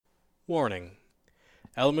Warning.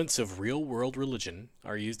 Elements of real-world religion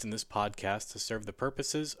are used in this podcast to serve the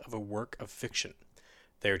purposes of a work of fiction.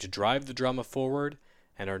 They are to drive the drama forward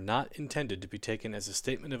and are not intended to be taken as a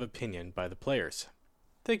statement of opinion by the players.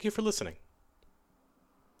 Thank you for listening.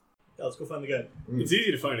 Yeah, let's go find the guide. It's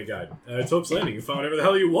easy to find a guide. It's Hope's Landing. You find whatever the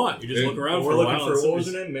hell you want. You just look around for a while. We're looking for, what was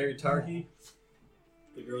her name? Mary Tarkey?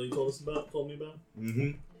 The girl you told me about?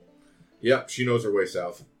 Mm-hmm. Yep, she knows her way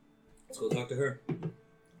south. Let's go talk to her.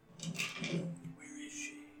 Where is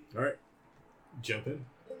she? All right. Jump in.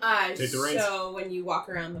 Take the reins. So when you walk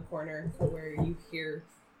around the corner for where you hear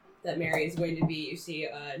that Mary is going to be, you see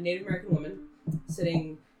a Native American woman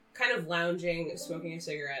sitting, kind of lounging, smoking a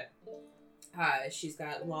cigarette. She's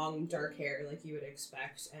got long, dark hair like you would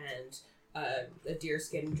expect, and a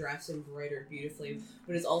deerskin dress embroidered beautifully,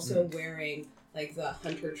 but is also wearing like the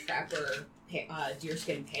hunter-trapper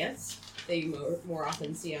deerskin pants that you more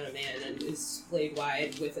often see on a man, and is splayed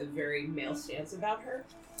wide with a very male stance about her.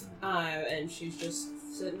 And she's just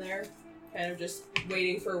sitting there, kind of just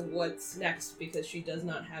waiting for what's next, because she does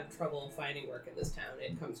not have trouble finding work in this town.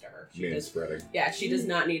 It comes to her. Spreading. Yeah, she does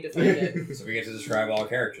not need to find it. So we get to describe all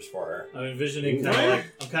characters for her. I'm envisioning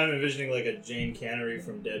like a Jane Cannery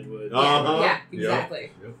from Deadwood. Yeah,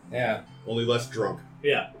 exactly. Yep. Yeah. Only less drunk.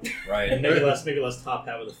 Yeah. Right. And maybe less top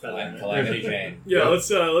hat with a feather in it. Calamity Jane. Yeah, let's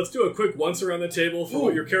do a quick once around the table for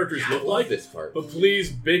what your characters look like. This part. But please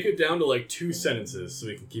bake it down to like 2 sentences so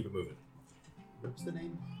we can keep it moving. What's the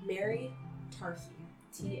name? Mary Targhee.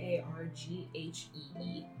 Targhee.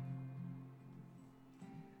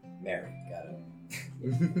 Mary. Got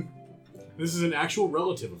it. This is an actual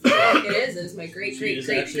relative of yours. It is. It is my great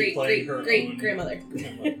grandmother.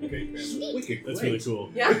 That's really cool.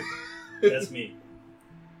 Yeah. That's me.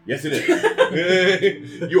 Yes, it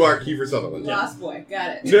is. You are Kiefer Sutherland. Lost boy.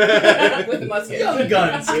 Got it. With the musket. The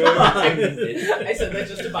guns. I said that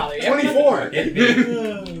just to bother you. 24!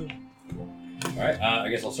 Alright, I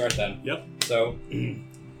guess I'll start then. Yep. So,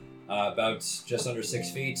 about just under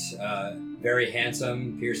 6 feet, very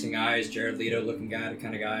handsome, piercing eyes, Jared Leto looking guy,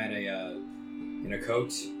 kind of guy in a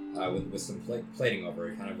coat with some plating over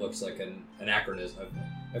it. Kind of looks like an anachronism,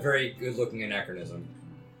 a very good looking anachronism,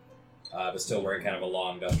 but still wearing kind of a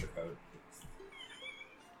long duster coat.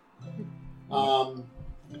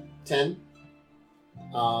 10.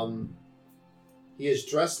 He is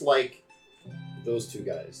dressed like those two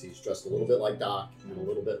guys. He's dressed a little bit like Doc and a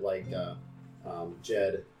little bit like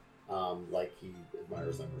Jed, like he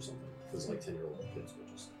admires them or something. Because like 10-year-old kids would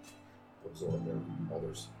just absorb their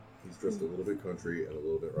elders. He's dressed a little bit country and a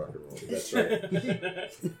little bit rock and roll. That's right. A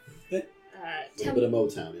little bit of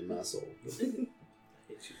Motown in my soul.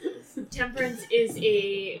 Temperance is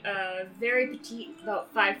a very petite,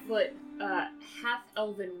 about 5 foot,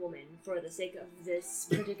 half-elven woman. For the sake of this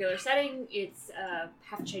particular setting, it's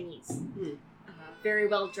half Chinese. Very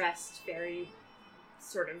well dressed, very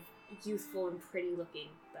sort of youthful and pretty looking.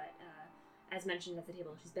 But as mentioned at the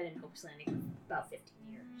table, she's been in Hope's Landing for about 15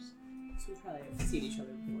 years. So we probably have seen each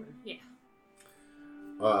other before.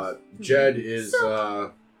 Yeah. Jed is,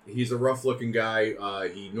 he's a rough-looking guy.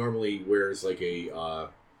 He normally wears like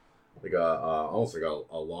almost like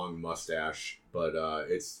a long mustache, but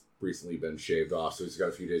it's recently been shaved off, so he's got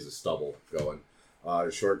a few days of stubble going.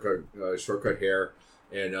 Shortcut hair,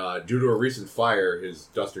 and due to a recent fire, his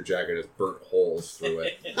duster jacket has burnt holes through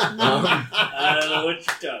it. I don't know what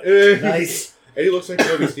you're talking. Nice. And he looks like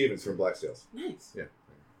Toby Stevens from Blacksails. Nice. Yeah.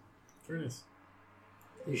 Very nice.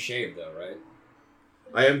 You shaved though, right?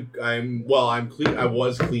 I'm clean. I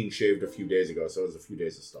was clean shaved a few days ago, so it was a few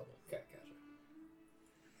days of stubble. Okay,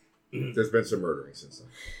 gotcha. There's been some murdering since then.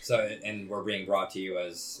 So, and we're being brought to you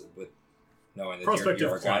as with knowing that Prospective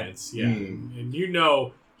you're our guy. clients, yeah. And you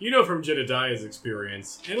know from Jedediah's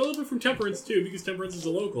experience, and a little bit from Temperance too, because Temperance is a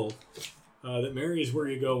local, that Mary is where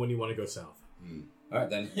you go when you want to go south. Alright,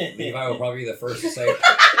 then Levi will probably be the first to say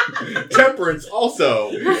Temperance also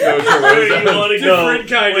knows Where you want to go Different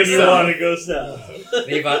kind when of you stuff. want to go south.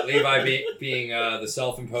 Levi being the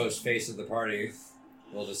self-imposed face of the party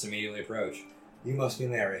will just immediately approach. You must be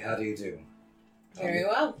Mary. How do you do? Very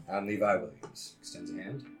well. I'm Levi Williams. Extends a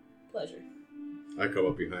hand. Pleasure. I come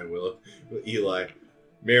up behind Eli.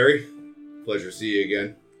 Mary, pleasure to see you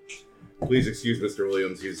again. Please excuse Mr.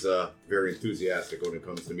 Williams. He's very enthusiastic when it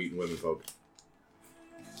comes to meeting women folk.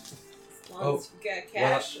 As long as you got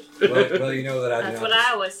cash. Well, you know that I do That's not. what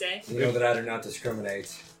I always say. You know that I do not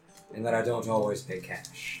discriminate, and that I don't always pay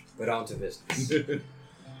cash. But on to business.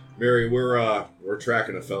 Mary, we're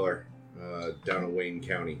tracking a feller down in Wayne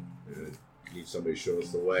County. Need somebody to show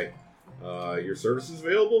us the way. Your services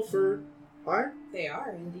available for hire? They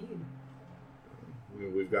are, indeed.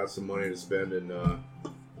 We've got some money to spend, and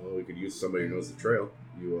we could use somebody who knows the trail.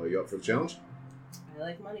 You up for the challenge? I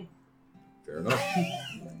like money. Fair enough.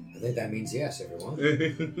 I think that means yes, everyone. We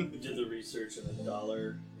did the research, and $1 in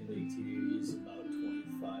 1880 is about $25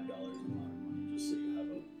 in modern money, just so you have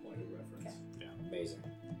a point of reference. Yeah, amazing.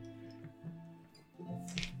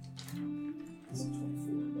 It's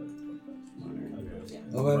 24, but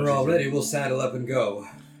 $25 Well, when we're all ready, we'll saddle up and go.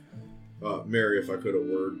 Mary, if I could, a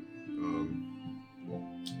word.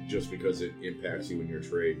 Just because it impacts you in your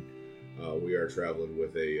trade, we are traveling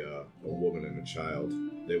with a woman and a child.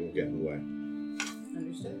 They won't get in the way.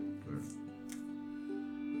 Understood.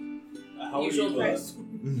 How Usual are you,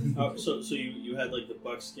 price. so you had like the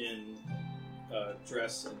buckskin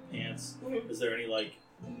dress and pants. Mhm. Is there any like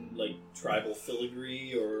tribal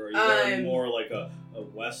filigree, or are you wearing more like a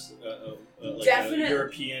West, like Definite- a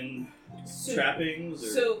European trappings? Or?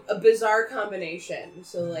 So a bizarre combination.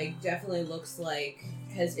 So like definitely looks like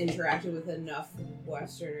has interacted with enough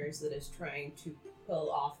Westerners that is trying to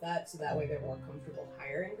pull off that so that way they're more comfortable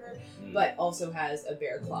hiring her. But also has a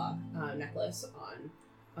bear claw necklace on.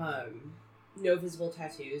 No visible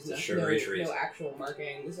tattoos, It's a chartreuse. no actual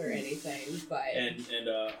markings or anything. But and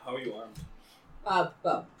how are you armed?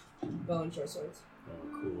 bow and short swords. Oh,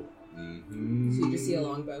 cool. Mm-hmm. So you just see a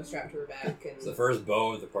long bow strapped to her back, and It's the first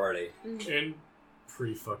bow of the party. And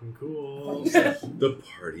pretty fucking cool. The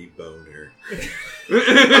party boner.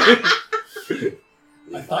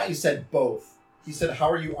 I thought you said both. He said, "How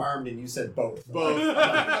are you armed?" and you said both. Both.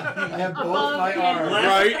 I have both Above my and arms.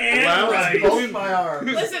 Right and left. right. Both my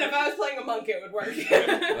arms. listen, if I was playing a monk, it would work.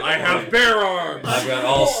 I have bear arms. I've got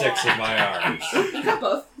all 6 of my arms. You got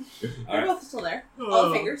both. All They're right. both still there. All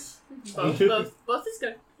the fingers. Both is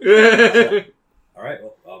good. All right.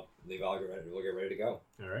 Well, I'll leave. We'll get ready to go.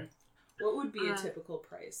 All right. What would be a typical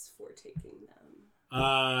price for taking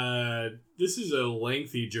them? This is a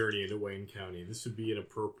lengthy journey into Wayne County. This would be an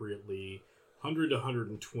appropriately $100 to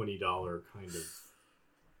 $120 kind of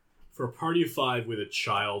for a party of 5 with a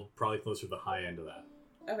child. Probably closer to the high end of that.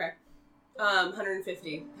 Okay.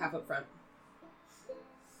 150, half up front.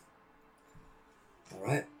 All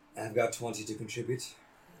right. I've got 20 to contribute.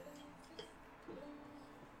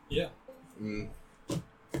 Yeah. Mm.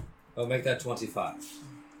 I'll make that 25.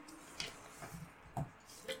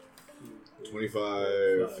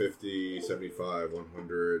 25, 50, 75,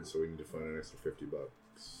 100. So we need to find an extra $50.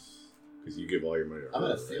 Because you give all your money to her. I'm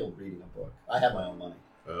in a field reading a book. I have my own money.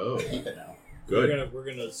 Oh, Keep it now. good. We're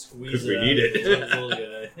gonna squeeze 'Cause we out need it. this little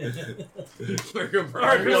guy. We're gonna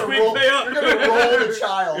Alright, You're Chris, gonna we pay up. You're gonna roll the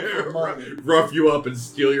child for money. rough you up and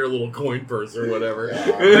steal your little coin purse or whatever.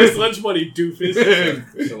 Yeah. Nice lunch money, doofus.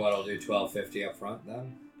 So what? I'll do $12.50 up front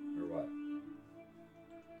then, or what?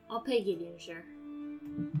 I'll pay Gideon a share.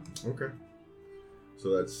 Okay.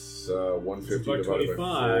 So that's 150 It's about divided by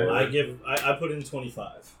 25. 4. I put in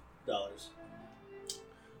 $25.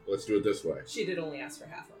 Let's do it this way. She did only ask for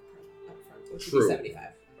half up front, which True. would be 75.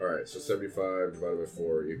 All right, so 75 divided by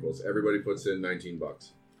 4 equals. Everybody puts in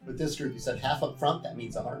 $19. With this group, you said half up front. That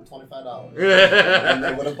means $125. Yeah. And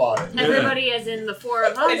they would have bought it. Everybody, as in the 4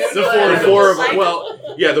 of us. The four of us. Cycle.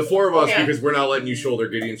 Well, yeah, the 4 of us Yeah. because we're not letting you shoulder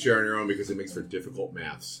Gideon's share on your own because it makes for difficult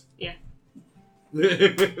maths. Yeah. God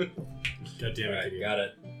damn All it, right, Gideon. got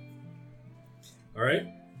it. All right.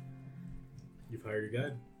 You've hired your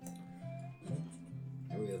guide.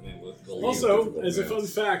 We'll Also, difficult as a fun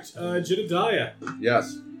maths. fact, Jedediah,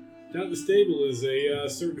 Yes. down at the stable is a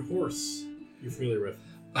certain horse you're familiar with.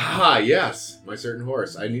 Ah, yes. My certain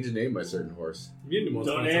horse. I need to name my certain horse. You named him once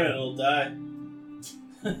Don't upon a name it, time. it'll die.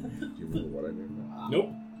 Do you remember what I named him? Nope.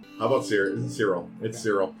 How about Cyril? It's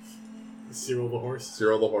Cyril. Cyril the horse.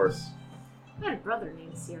 Cyril the horse. I had a brother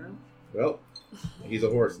named Cyril. Well, he's a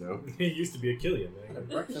horse now. He used to be a Killian. A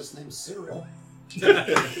breakfast named cereal.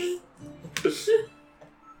 Sorry.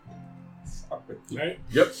 Right?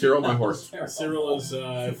 Yep, Cyril, my horse. Cyril is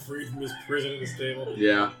freed from his prison in the stable.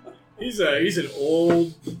 Yeah. He's an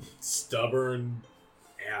old, stubborn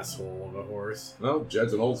asshole of a horse. Well,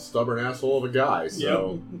 Jed's an old stubborn asshole of a guy,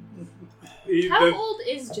 so How old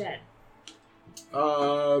is Jed?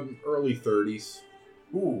 early 30s.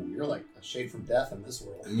 Ooh, you're like a shade from death in this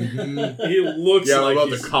world. Mm-hmm. He looks Yeah, like I'm about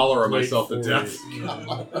he's to collar late myself to 40s. death.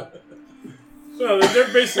 Well,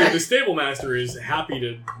 they're basically the stable master is happy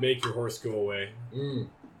to make your horse go away. Mm.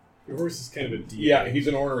 Your horse is kind of a deity. Yeah, he's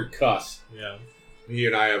an ornery cuss. Yeah. He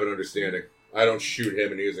and I have an understanding. I don't shoot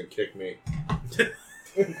him and he doesn't kick me.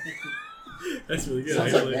 That's really good.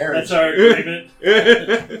 Sounds like Actually. marriage. That's our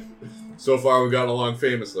agreement. So far, we've gotten along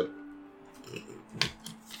famously.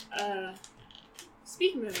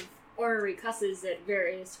 Speaking of ornery cusses at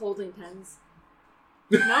various holding pens.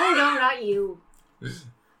 No, not you.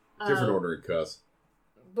 Different ornery cuss.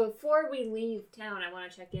 before we leave town, I want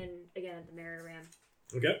to check in again at the Merry Ram.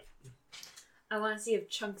 Okay. I want to see if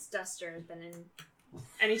Chunks Duster has been in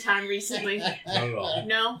any time recently. Not at all.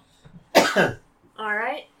 No?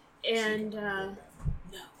 Alright. And,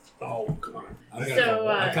 Oh, come on. I'm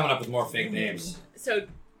coming up with more fake names. so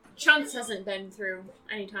Chunks hasn't been through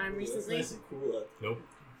any time It's recently. nice and cool up. Nope.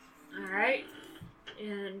 Alright.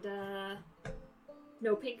 And,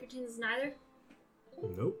 no Pinkertons neither?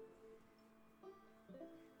 Nope.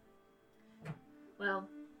 Well,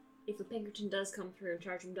 if a Pinkerton does come through,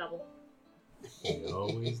 charge him double. We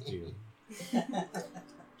always do.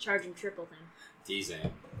 Charge him triple then.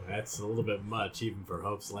 D-Zan. That's a little bit much, even for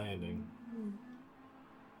Hope's Landing.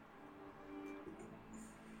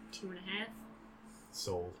 2.5.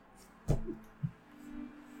 Sold.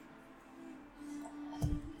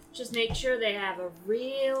 Just make sure they have a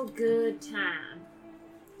real good time.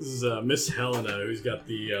 This is Miss Helena, who's got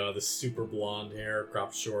the super blonde hair,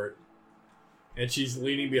 cropped short. And she's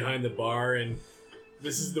leaning behind the bar, and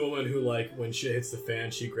this is the woman who, like, when shit hits the fan,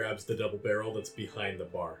 she grabs the double barrel that's behind the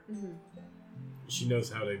bar. Mm-hmm. She knows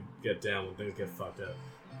how to get down when things get fucked up.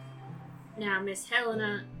 Now, Miss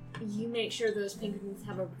Helena, you make sure those Pinkertons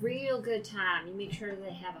have a real good time. You make sure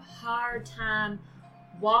they have a hard time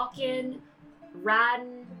walking,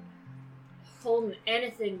 riding, holding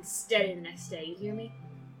anything steady the next day. You hear me?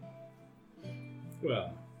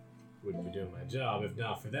 Well, wouldn't be doing my job if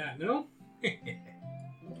not for that, no?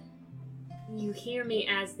 You hear me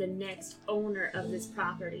as the next owner of this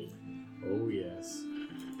property. Oh, yes.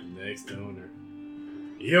 Next owner.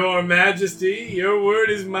 Your Majesty, your word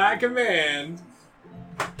is my command.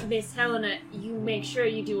 Miss Helena, you make sure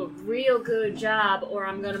you do a real good job, or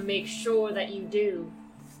I'm gonna make sure that you do.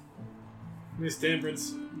 Miss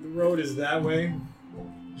Temperance, the road is that way.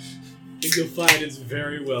 I think you'll find it's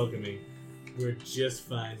very welcoming. We're just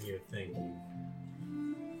fine here, thank you.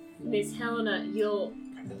 Miss Helena, you'll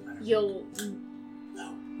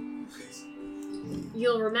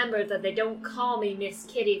remember that they don't call me Miss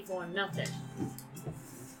Kitty for nothing.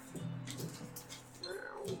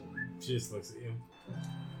 She just looks at you.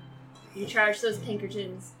 You charge those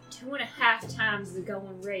Pinkertons 2.5 times the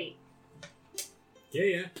going rate.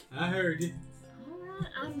 Yeah, I heard you.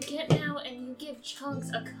 Alright, I'm getting out and you give Chunks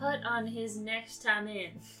a cut on his next time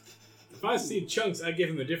in. If I see Chunks, I give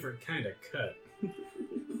him a different kind of cut.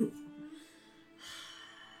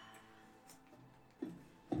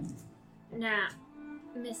 Now,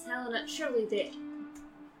 Miss Helena, surely that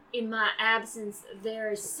in my absence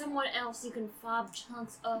there is someone else you can fob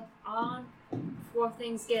Chunks up on before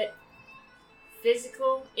things get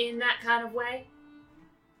physical in that kind of way?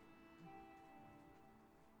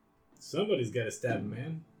 Somebody's got to stab a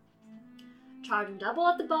man. Charge him double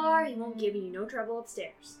at the bar, he won't give you no trouble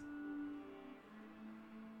upstairs.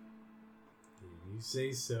 You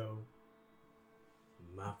say so,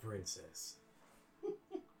 my princess.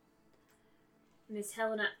 Miss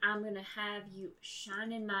Helena, I'm gonna have you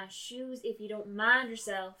shine in my shoes if you don't mind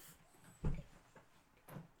yourself.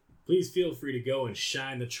 Please feel free to go and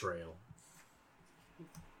shine the trail.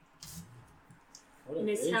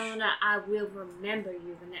 Miss Helena, I will remember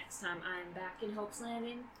you the next time I am back in Hope's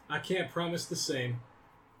Landing. I can't promise the same.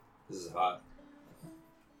 This is hot.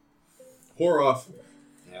 Whore off.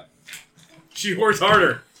 Yep. She whores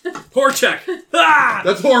harder. Whore check. Ah!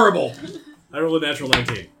 That's horrible. I rolled a natural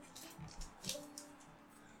 19.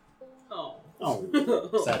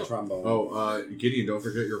 Oh, sad trombone. Oh, Gideon, don't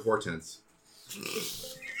forget your hortense.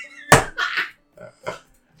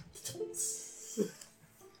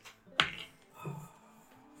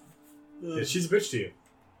 Yeah, she's a bitch to you.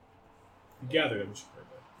 You gathered him.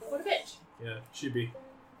 What a bitch. Yeah, she'd be.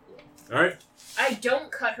 Alright. I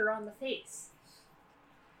don't cut her on the face.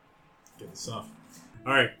 Get this off.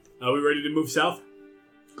 Alright, are we ready to move south?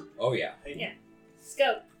 Oh, yeah. Yeah. Let's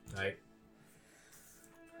go. Alright.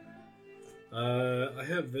 I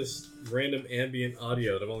have this random ambient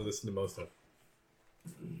audio that I've only listened to most of.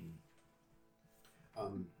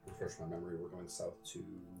 Refresh my memory. We're going south to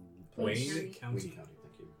Wayne County. County. Wayne County.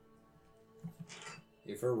 Thank you.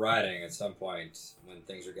 If we're riding at some point, when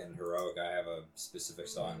things are getting heroic, I have a specific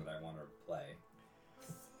song that I want to play.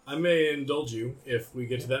 I may indulge you if we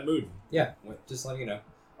get to that mood. Yeah, just letting you know.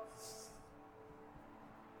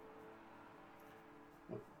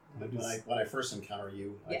 When I first encounter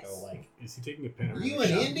you, I Yes. go like, Is he taking a pen? "Are you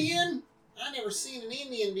an Indian? I never seen an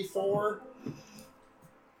Indian before."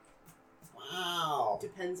 Wow.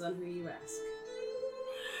 Depends on who you ask.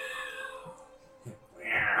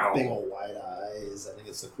 Big old wide eyes. I think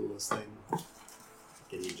it's the coolest thing.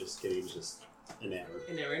 Gideon's just enamored.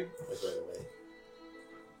 Enamored. Like right away.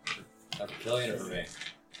 That's a killing it for me.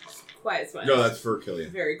 Quiet smiles. No, that's for Killian.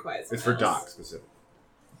 Very quiet smiles. It's for Doc specifically.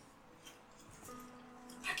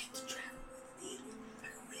 I get to travel with an Indian,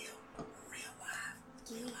 like a real live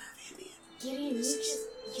Indian.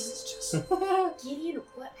 Gideon,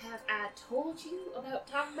 what have I told you about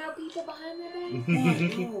talking about people behind their back?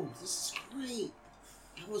 No, this is great.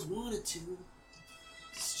 I always wanted to.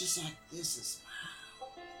 It's just like this is.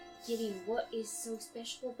 Gideon, what is so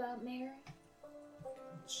special about Mary?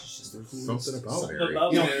 There's something about Mary.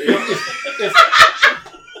 About You know, Mary.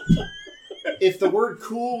 If the word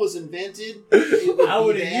 "cool" was invented, it would I be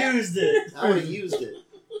would that. have used it. I would have used it.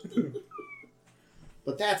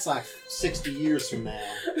 But that's like 60 years from now.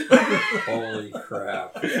 Holy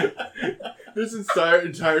crap. This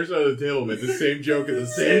entire side of the table made the same joke at the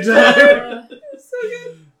same time. So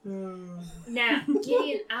good. Now,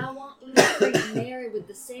 Gideon, I want you to treat Mary with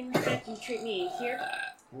the same respect you treat me. Here,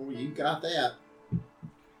 Oh, you got that.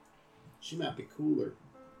 She might be cooler.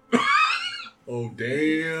 Oh,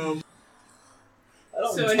 damn.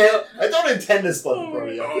 I don't intend to split the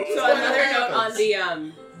party up. So another note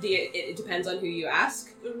on it depends on who you ask.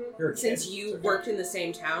 You're a Since kid. you worked in the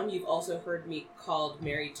same town, you've also heard me called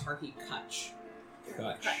Mary Tarhi Kutch.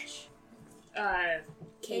 Kutch.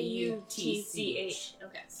 K-U-T-C-H.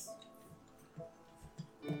 Okay.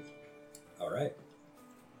 Alright.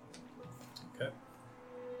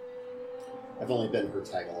 I've only been her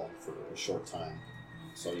tag along for a short time,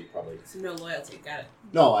 so you probably. So no loyalty, got it.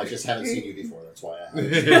 No, I just haven't seen you before. That's why I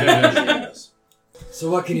haven't.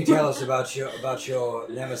 So what can you tell us about your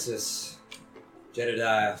nemesis,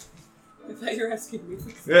 Jedediah? I thought you were asking me.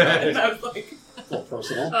 Yeah. And I was like, A little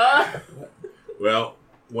personal. Well,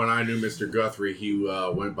 when I knew Mr. Guthrie, he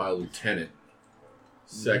went by lieutenant,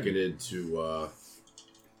 seconded to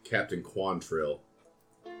Captain Quantrill.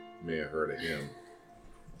 May have heard of him.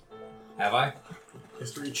 Have I?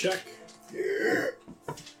 History check.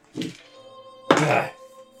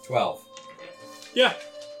 12. Yeah,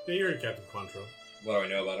 you heard Captain Quantrill. What do I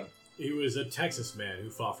know about him? He was a Texas man who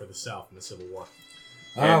fought for the South in the Civil War.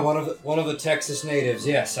 One of the Texas natives.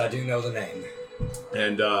 Yes, I do know the name.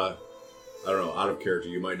 And, I don't know, out of character,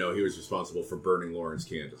 you might know he was responsible for burning Lawrence,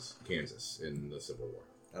 Kansas in the Civil War.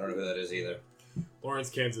 I don't know who that is either. Lawrence,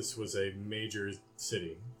 Kansas was a major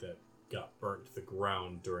city that got burnt to the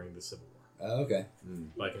ground during the Civil War Oh, okay.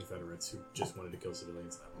 by Confederates who just wanted to kill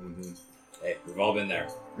civilians that way. Mm-hmm. Hey, we've all been there.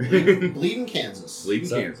 Bleeding Kansas. Bleeding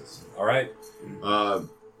So- Kansas. All right.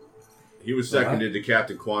 He was seconded to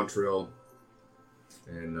Captain Quantrill.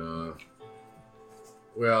 And,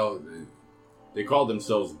 well, they called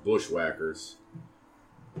themselves bushwhackers.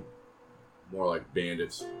 More like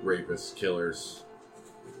bandits, rapists, killers.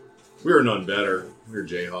 We were none better. We were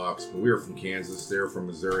Jayhawks, but we were from Kansas. They were from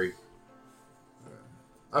Missouri.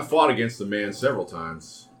 I fought against the man several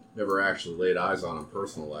times. Never actually laid eyes on him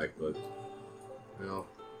personal-like, but, well,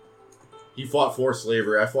 he fought for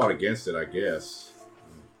slavery. I fought against it, I guess.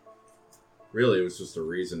 Really, it was just a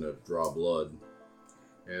reason to draw blood.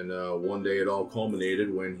 And one day it all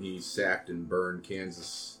culminated when he sacked and burned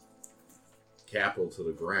Kansas capital to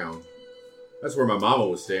the ground. That's where my mama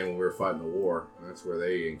was staying when we were fighting the war. That's where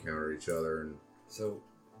they encountered each other. And So,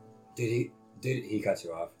 did he cut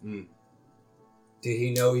you off? Mm. Did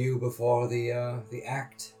he know you before the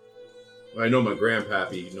act? I know my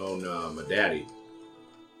grandpappy, known my daddy.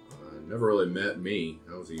 Never really met me.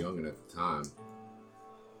 I was a youngin' at the time.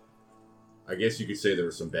 I guess you could say there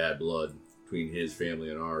was some bad blood between his family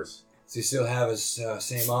and ours. Does he still have his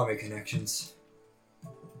same army connections?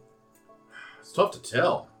 It's tough to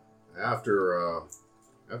tell. After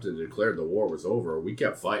they declared the war was over, we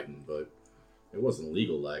kept fighting, but it wasn't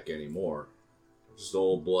legal like anymore. Just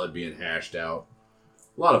old blood being hashed out.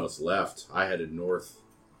 A lot of us left. I headed north.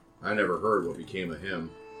 I never heard what became of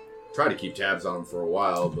him. Tried to keep tabs on him for a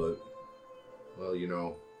while, but, well, you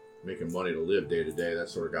know, making money to live day to day, that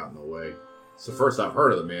sort of got in the way. It's the first I've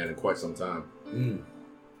heard of the man in quite some time.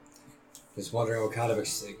 Just wondering what kind of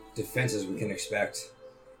defenses we can expect.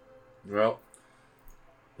 Well,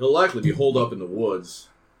 he'll likely be holed up in the woods.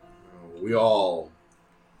 When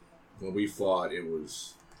we fought, it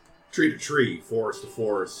was tree to tree, forest to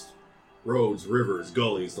forest, roads, rivers,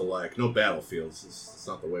 gullies, the like. No battlefields. It's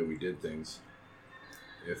not the way we did things.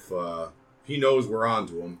 If he knows we're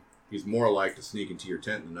onto him, he's more like to sneak into your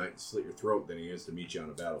tent in the night and slit your throat than he is to meet you on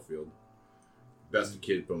a battlefield. Best to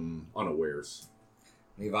keep him unawares.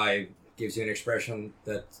 Levi gives you an expression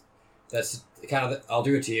that's kind of I'll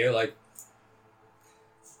do it to you, like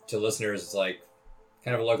to listeners. It's like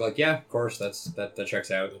kind of a look like, yeah, of course, that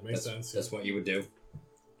checks out. That makes sense. That's what you would do.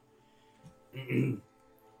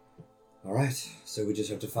 All right, so we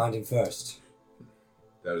just have to find him first.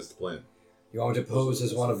 That is the plan. You want me to pose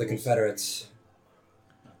as one of the Confederates?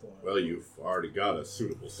 Well, you've already got a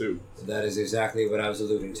suitable suit. That is exactly what I was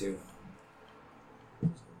alluding to.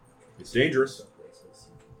 It's dangerous.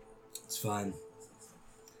 It's fine.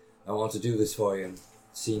 I want to do this for you.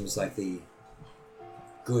 Seems like the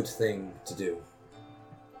good thing to do.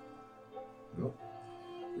 Well,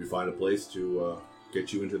 we find a place to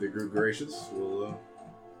get you into the good graces. We'll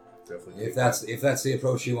definitely. If that's the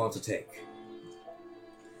approach you want to take.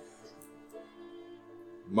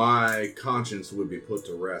 My conscience would be put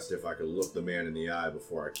to rest if I could look the man in the eye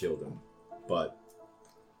before I killed him. But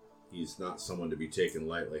he's not someone to be taken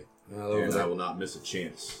lightly. And I will not miss a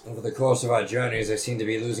chance. Over the course of our journeys, I seem to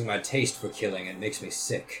be losing my taste for killing. It makes me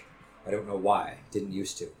sick. I don't know why. Didn't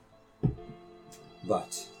used to.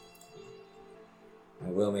 But I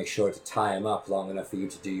will make sure to tie him up long enough for you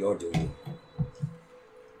to do your duty.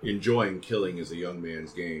 Enjoying killing is a young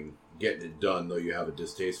man's game. Getting it done, though you have a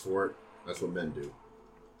distaste for it, that's what men do.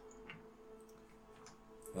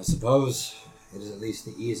 I suppose it is at least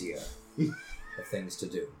the easier of things to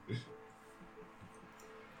do.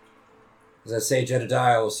 As I say,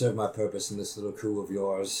 Jedediah will serve my purpose in this little coup of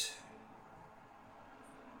yours.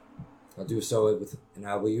 I'll do so and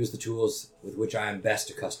I will use the tools with which I am best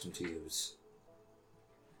accustomed to use.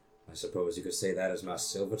 I suppose you could say that is my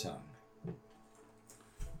silver tongue.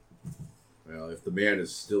 Well, if the man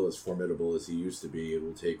is still as formidable as he used to be, it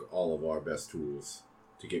will take all of our best tools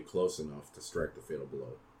to get close enough to strike the fatal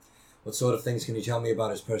blow. What sort of things can you tell me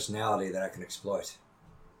about his personality that I can exploit?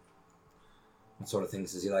 What sort of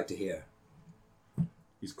things does he like to hear?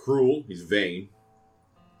 He's cruel. He's vain.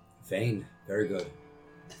 Vain. Very good.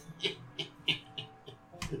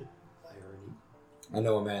 I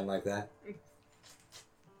know a man like that.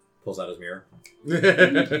 Pulls out his mirror.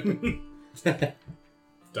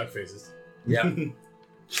 Duck faces. Yeah.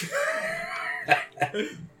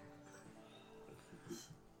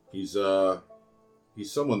 He's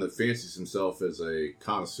someone that fancies himself as a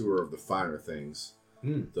connoisseur of the finer things,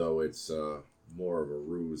 though it's more of a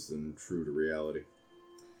ruse than true to reality.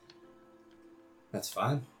 That's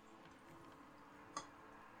fine.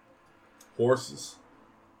 Horses.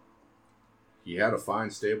 He had a fine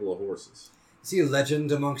stable of horses. Is he a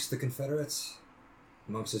legend amongst the Confederates?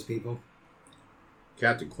 Amongst his people?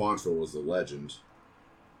 Captain Quantrill was a legend,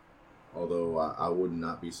 although I would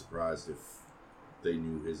not be surprised if they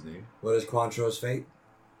knew his name. What is Quantrill's fate?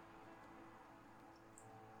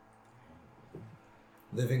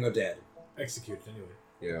 Living or dead? Executed, anyway.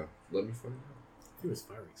 Yeah, let me find out. He was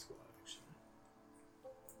firing squad, actually.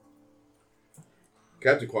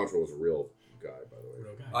 Captain Quantrill was a real guy, by the way.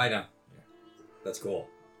 Real guy. I know. Yeah. That's cool.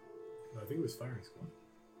 No, I think it was firing squad.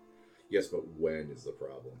 Yes, but when is the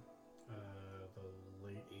problem? The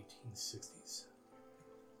late 1860s.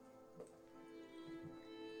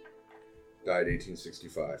 Died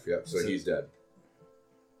 1865. Yep, so he's dead.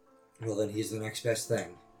 Well, then he's the next best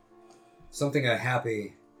thing. Something a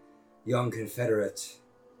happy young Confederate,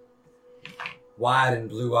 wide and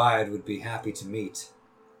blue-eyed, would be happy to meet.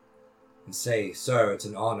 And say, sir, it's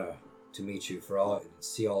an honor to meet you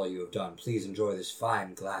see all you have done. Please enjoy this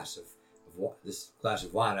fine glass of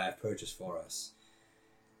wine I have purchased for us.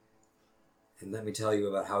 And let me tell you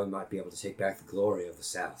about how we might be able to take back the glory of the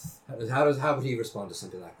South. How would he respond to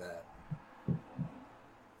something like that?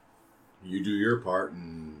 You do your part,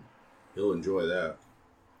 and he'll enjoy that.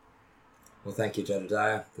 Well, thank you,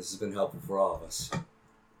 Jedediah. This has been helpful for all of us.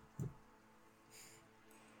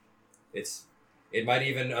 It might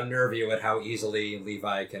even unnerve you at how easily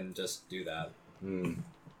Levi can just do that.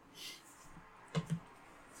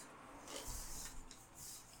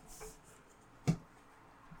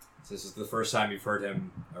 So this is the first time you've heard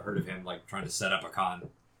of him like trying to set up a con. At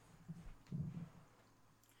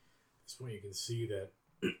this point, you can see that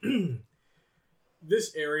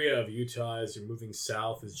this area of Utah, as you're moving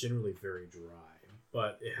south, is generally very dry.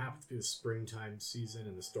 But it happens to be the springtime season,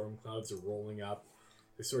 and the storm clouds are rolling up.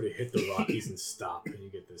 They sort of hit the Rockies and stop, and you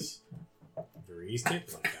get this very East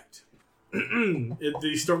Hampton effect.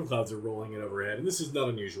 The storm clouds are rolling in overhead, and this is not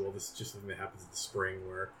unusual. This is just something that happens in the spring,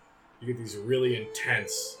 where you get these really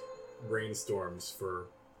intense rainstorms for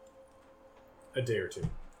a day or two.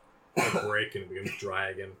 They break and it becomes dry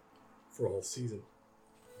again for a whole season.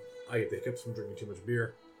 I get the hiccups from drinking too much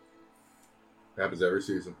beer. Happens every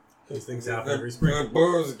season. These things happen every spring. The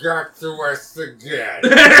booze got to us again.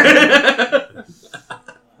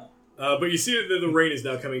 But you see that the rain is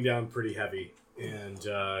now coming down pretty heavy, and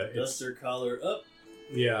Duster collar up.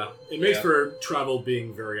 Yeah, it makes for travel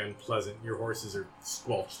being very unpleasant. Your horses are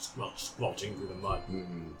squelching through the mud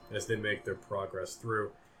as they make their progress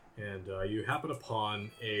through, And you happen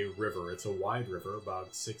upon a river. It's a wide river,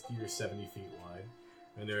 about 60 or 70 feet wide.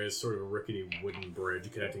 And there is sort of a rickety wooden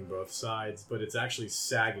bridge connecting both sides, but it's actually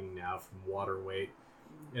sagging now from water weight.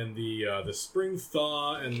 And the spring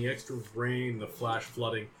thaw and the extra rain, the flash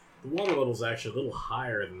flooding, the water level is actually a little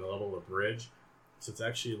higher than the level of the bridge. So it's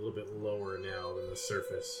actually a little bit lower now than the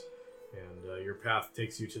surface. And your path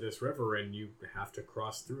takes you to this river, and you have to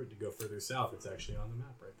cross through it to go further south. It's actually on the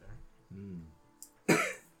map right there.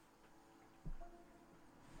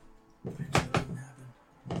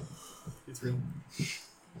 It's real.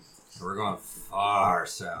 So we're going far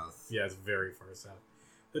south. Yeah, it's very far south.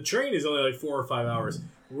 The train is only like 4 or 5 hours.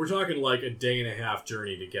 We're talking like a day and a half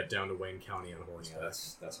journey to get down to Wayne County on horseback. Yeah,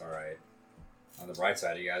 that's all right. On the bright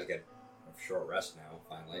side, you guys get a short rest now.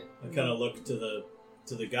 Finally, I kind of look to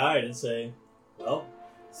the guide and say, "Well,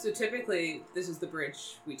 So typically, this is the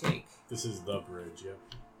bridge we take. This is the bridge, yep.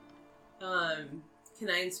 Can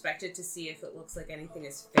I inspect it to see if it looks like anything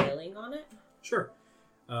is failing on it? Sure.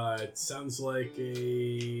 It sounds like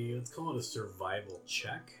let's call it a survival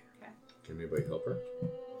check. Can anybody help her?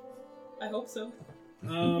 I hope so.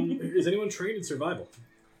 Is anyone trained in survival?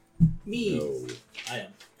 me, No. I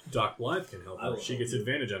am. Doc Blythe can help I her. will She help gets you.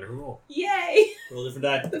 advantage on her roll. Yay! Roll a different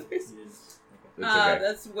die. It's okay.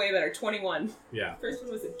 That's way better. 21. Yeah. First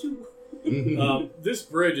one was a 2. This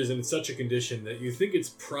bridge is in such a condition that you think it's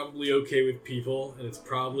probably okay with people, and it's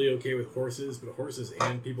probably okay with horses, but horses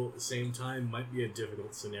and people at the same time might be a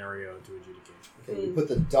difficult scenario to adjudicate. Okay, we put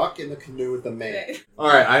the duck in the canoe with the man. Okay. All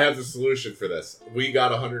right, I have the solution for this. We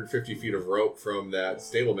got 150 feet of rope from that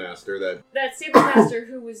stable master that That stable master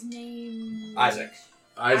who was named Isaac.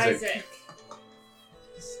 Isaac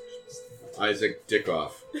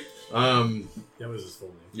Dickoff. That was his full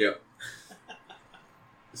name. Yep.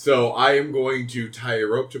 So I am going to tie a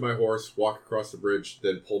rope to my horse, walk across the bridge,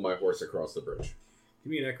 then pull my horse across the bridge.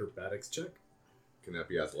 Give me an acrobatics check. Can that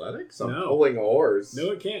be athletics? I'm No. pulling a horse.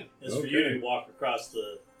 No, it can't. It's for you to walk across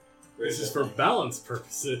the bridge. This is for balance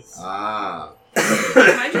purposes. Ah.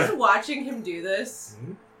 Am I just watching him do this?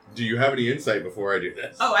 Do you have any insight before I do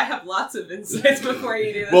this? Oh, I have lots of insights before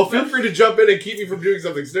you do this. Well, feel free to jump in and keep me from doing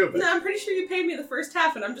something stupid. No, I'm pretty sure you paid me the first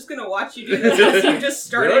half, and I'm just gonna watch you do this as you just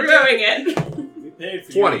started doing it. We paid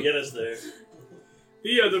for 20. you to get us there.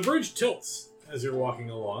 The bridge tilts as you're walking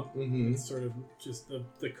along. Mm-hmm. It's sort of just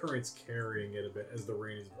the current's carrying it a bit as the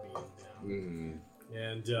rain is beating down. Mm-hmm.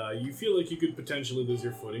 And you feel like you could potentially lose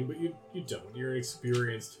your footing, but you don't. You're an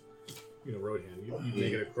experienced road hand. You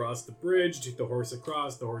take it across the bridge, take the horse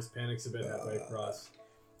across, the horse panics a bit halfway across,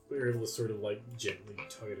 but you're able to sort of like gently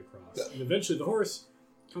tug it across. And eventually the horse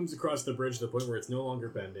comes across the bridge to the point where it's no longer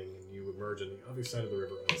bending, and you emerge on the other side of the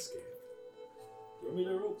river unscathed.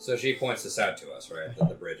 So she points this out to us, right? That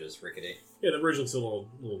the bridge is rickety. Yeah, the bridge looks a little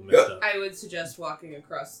messed up. I would suggest walking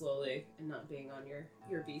across slowly and not being on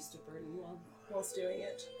your beast of burden whilst doing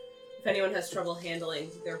it. If anyone has trouble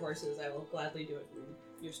handling their horses, I will gladly do it in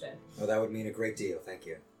your stead. Well, that would mean a great deal. Thank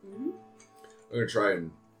you. Mm-hmm. I'm going to try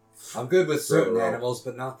and... I'm good with certain Rope. animals,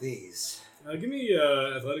 but not these. Give me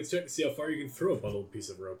an athletics check to see how far you can throw a bundled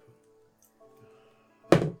piece of rope.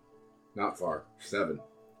 Not far. 7.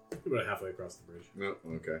 You're about halfway across the bridge. No,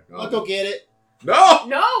 okay. I'll go get it. No!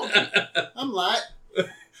 No! I'm light.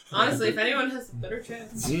 Honestly, if anyone has a better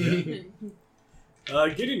chance. Gideon,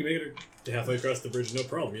 you make it to halfway across the bridge, no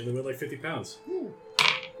problem. You only weigh like 50 pounds.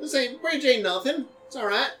 This bridge ain't nothing. It's all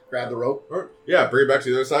right. Grab the rope. All right. Yeah, bring it back to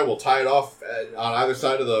the other side. We'll tie it off on either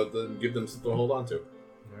side of the give them something to hold on to.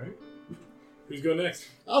 All right. Who's going next?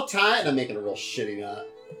 I'll tie it, and I'm making a real shitty knot.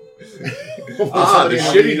 The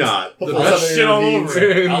shitty knot. The Hopefully best somebody shit all intervenes. over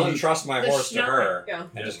it. I'll entrust my The horse to her Yeah.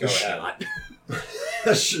 and just go ahead.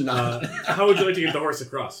 Snot. How would you like to get the horse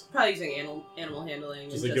across? Probably using animal handling.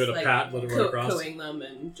 Just and like give it a pat, let it run across? cooing them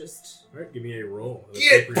and just... All right, give me a roll. An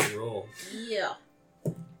Get- appropriate roll. Yeah.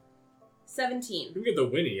 17. You can get the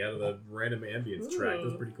whinny out of the random ambience track.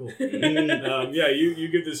 That's pretty cool. Mm. Yeah, you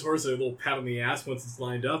give this horse a little pat on the ass once it's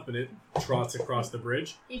lined up, and it trots across the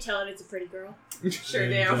bridge. You tell it it's a pretty girl. Sure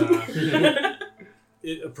And, do.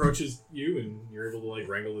 It approaches you, and you're able to like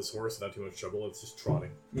wrangle this horse without too much trouble. It's just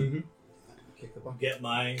trotting. Mm-hmm. Kick the bucket. Get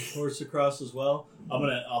my horse across as well. I'll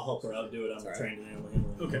help her out do it. I'm Sorry. trained in animal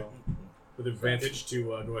handling. as Okay. well. With advantage to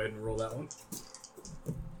go ahead and roll that one.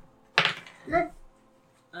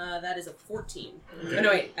 That is a 14. Oh, no,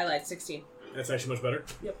 wait. I lied. 16. That's actually much better.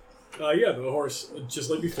 Yep. Yeah, the horse, just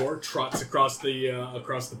like before, trots across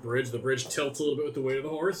the bridge. The bridge tilts a little bit with the weight of the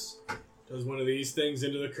horse. Does one of these things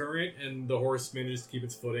into the current, and the horse manages to keep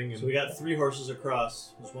its footing. And So we got 3 horses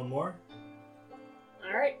across. There's one more.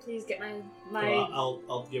 All right, please get my So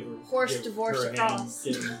I'll give her Horse give divorce her a hand, across.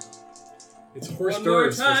 get him. It's horse One more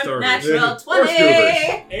derves for time. starters. Natural Horse 20.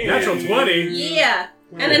 doovers. Natural 20. Yeah.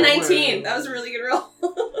 And a 19. That was a really good roll.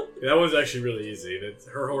 That one's actually really easy.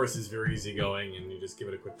 Her horse is very easygoing, and you just give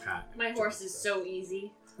it a quick pat. My horse is so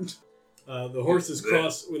easy. The horses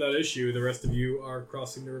cross without issue. The rest of you are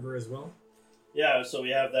crossing the river as well. Yeah, so we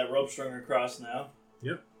have that rope strung across now.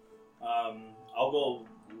 Yep. I'll go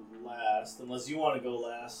last, unless you want to go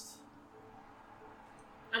last.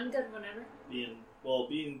 I'm good whenever.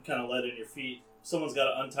 Being kind of led in your feet. Someone's got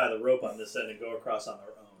to untie the rope on this end and go across on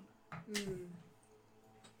their own.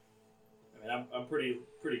 I mean, I'm pretty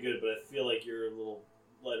good, but I feel like you're a little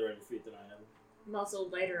lighter on your feet than I am. I'm also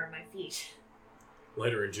lighter on my feet.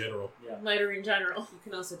 Lighter in general. Yeah. Lighter in general. You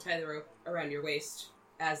can also tie the rope around your waist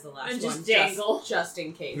as the last And one. just dangle. Just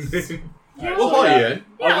in case. Alright, We'll so haul yeah, you in.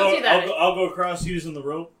 Yeah, I'll do that. I'll go across using the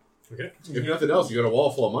rope. Okay. If nothing else, you got a wall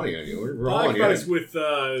full of money on you. We're hauling you Acrobatics in. with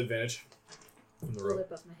advantage. From the Roll rope. it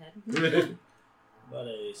above my head. About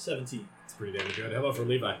a 17. It's pretty damn good. How about for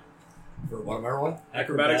Levi? For what am I rolling?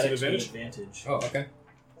 Acrobatics with advantage. Oh, okay.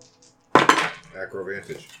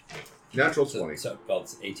 Acrovantage. Natural 20. So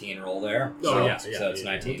it's 18 roll there. Oh, so, yeah, So yeah, it's yeah.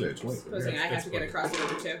 19. Okay, 20. Supposing I have to get across the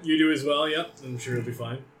river too. You do as well, yep. I'm sure you'll be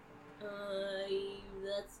fine.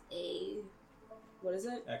 That's a... What is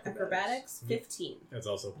it? Acrobatics. 15. That's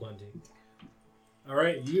also plenty.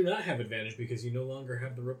 Alright, you do not have advantage because you no longer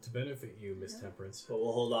have the rope to benefit you, Miss Temperance. But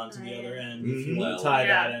we'll hold on to the other end if Mhm. you want Well, to tie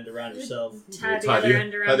yeah. that end around yourself. Tie the Tie other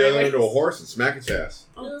end around tie the my other end to a waist. horse and smack its ass.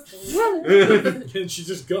 And she's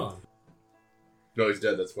just gone. No, he's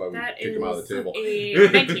dead. That's why we That kicked him out of the is table. a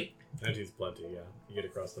 19. 19's plenty, yeah. You get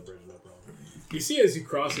across the bridge, no problem. You see as you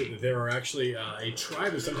cross it that there are actually a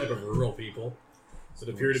tribe of some type of rural people that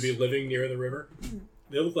appear to be living near the river.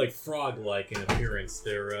 They look like frog-like in appearance.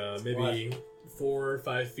 They're maybe 4 or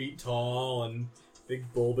 5 feet tall and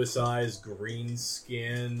big bulbous eyes, green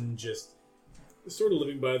skin, just sort of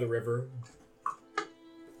living by the river,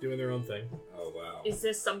 doing their own thing. Oh, wow. Is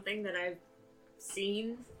this something that I've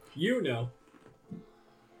seen? You know.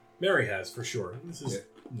 Mary has, for sure. This is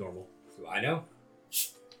normal. Do I know?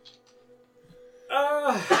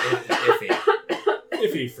 Iffy.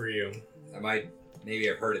 Iffy for you. I might maybe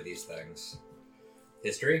have heard of these things.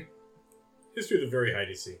 History? History of the very high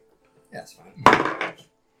DC. Yeah, that's fine.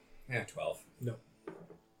 Yeah, 12. No.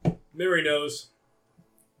 Mary knows.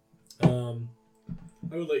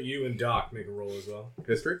 I would let you and Doc make a roll as well.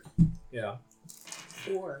 History? Yeah.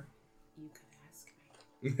 Or you could ask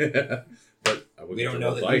me. But I wouldn't We don't have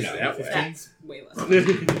know that dice you know. that way. That's way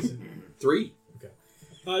less. 3.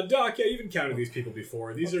 Doc, yeah, you've encountered these people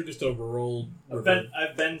before. These are just a rural I've river.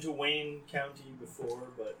 been to Wayne County before,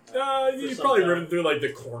 but You've some probably time. driven through like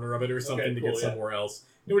the corner of it or something Okay, to cool, get yeah. somewhere else.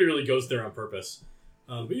 Nobody really goes there on purpose.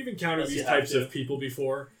 But you've encountered Unless these you have types to. of people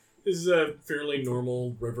before. This is a fairly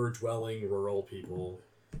normal river-dwelling rural people.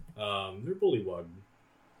 They're bullywug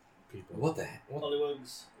people. What the heck? What?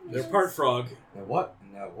 Bullywugs. They're part frog. Now what?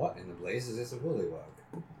 Now what in the blaze is this a bullywug?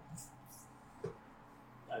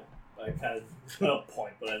 I kind of I don't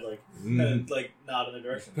point, but I like Mm. kind of like nod in the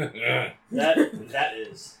direction. that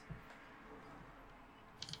is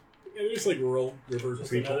Yeah, they're just like rural river just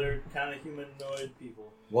people. another kind of humanoid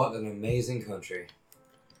people. What an amazing country.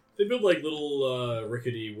 They build like little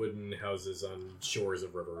rickety wooden houses on shores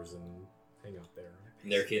of rivers and hang out there.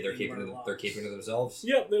 And they're keeping to themselves.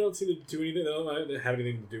 Yep, they don't seem to do anything. They don't have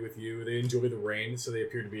anything to do with you. They enjoy the rain, so they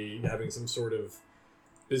appear to be having some sort of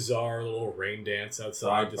bizarre little rain dance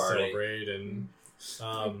outside Frog to party. celebrate. And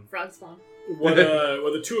Frog spawn. what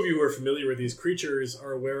the two of you who are familiar with these creatures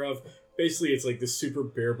are aware of, basically it's like this super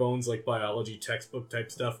bare bones, like biology textbook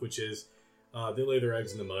type stuff, which is they lay their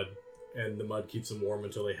eggs in the mud, and the mud keeps them warm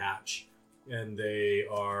until they hatch. And they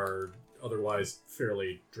are otherwise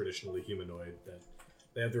fairly traditionally humanoid. That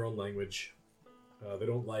they have their own language. They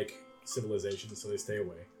don't like civilization, so they stay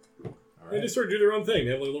away. They just sort of do their own thing.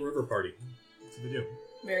 They have like a little river party. That's what they do.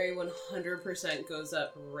 Mary 100% goes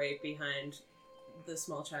up right behind the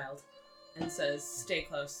small child and says, "Stay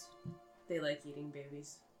close. They like eating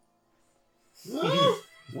babies."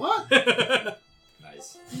 What?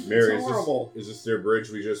 Nice. Mary, It's horrible. is this their bridge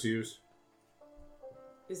we just used?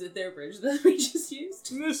 Is it their bridge that we just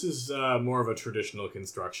used? This is more of a traditional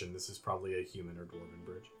construction. This is probably a human or dwarven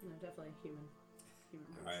bridge. No, definitely human.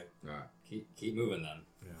 All right. Alright. Keep moving then.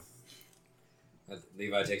 Yeah.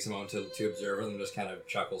 Levi takes a moment to observe it and just kind of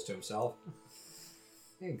chuckles to himself.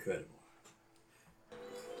 Incredible.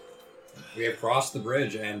 We have crossed the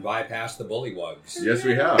bridge and bypassed the bullywugs. Yes,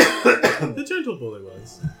 we have. The gentle bully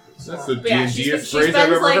was. That's the But yeah, D&D-est she phrase I've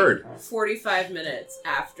spends ever like heard. 45 minutes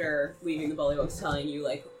after leaving the Bullywugs telling you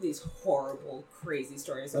like these horrible, crazy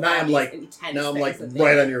stories. And about I am these like, intense now I'm things like that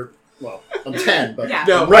right they- on your. Well, I'm 10, but Yeah.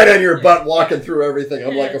 I'm right on your butt walking through everything.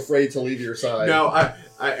 I'm like afraid to leave your side. No,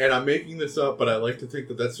 and I'm making this up, but I like to think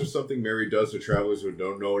that that's just something Mary does to travelers who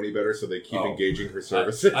don't know any better, so they keep engaging her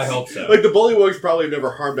services. I hope so. Like, the bullywugs probably have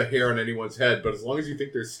never harmed a hair on anyone's head, but as long as you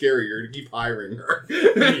think they're scary, you're going to keep hiring her.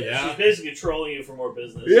 Yeah. She's basically trolling you for more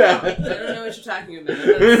business. Yeah. I don't know what you're talking about.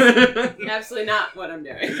 That's absolutely not what I'm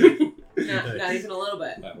doing. Not even a little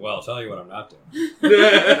bit. Well, I'll tell you what I'm not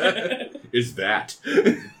doing. Is that.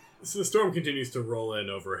 So the storm continues to roll in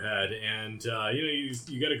overhead, and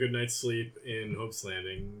you get a good night's sleep in Hope's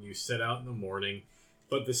Landing. You set out in the morning,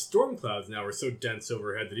 but the storm clouds now are so dense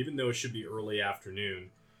overhead that even though it should be early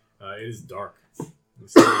afternoon, it is dark. So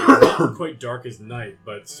it's not quite dark as night,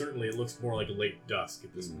 but certainly it looks more like late dusk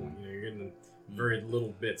at this point. You're getting very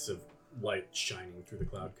little bits of light shining through the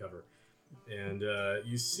cloud cover. And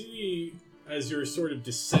you see, as you're sort of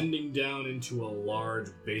descending down into a large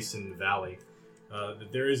basin valley,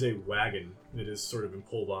 that there is a wagon that is sort of been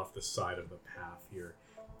pulled off the side of the path here.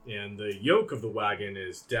 And the yoke of the wagon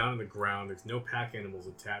is down on the ground. There's no pack animals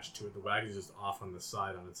attached to it. The wagon is just off on the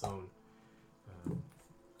side on its own.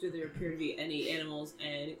 Do there appear to be any animals,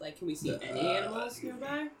 and can we see any animals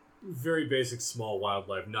nearby? Very basic small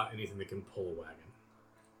wildlife, not anything that can pull a wagon.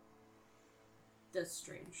 That's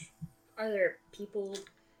strange. Are there people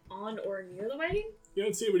on or near the wagon? You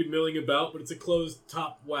don't see anybody milling about, but it's a closed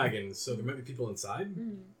top wagon, so there might be people inside.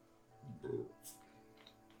 Do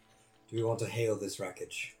we want to hail this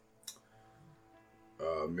wreckage?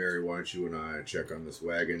 Mary, why don't you and I check on this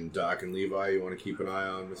wagon? Doc and Levi, you want to keep an eye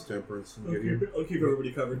on Miss Temperance? And I'll keep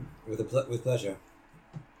everybody covered. With pleasure.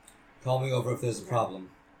 Call me over if there's a problem.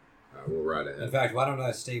 We'll ride ahead. In fact, why don't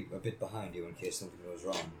I stay a bit behind you in case something goes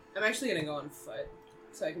wrong? I'm actually going to go on foot,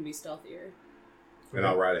 so I can be stealthier. And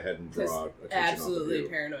I'll ride ahead and draw Because attention off of absolutely you.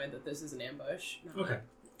 paranoid that this is an ambush. No, Okay.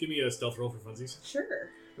 Give me a stealth roll for funsies. Sure.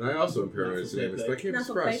 And I also am paranoid as an image, but I can't be Not for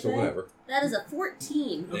surprised, so play. whatever. That is a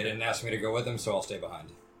 14. They didn't ask me to go with them, so I'll stay behind.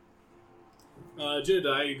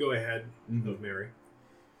 Jedediah, you go ahead of Mary.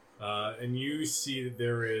 And you see that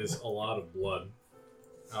there is a lot of blood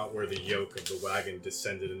out where the yoke of the wagon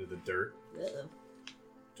descended into the dirt. Uh-oh.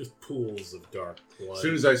 Just pools of dark blood. As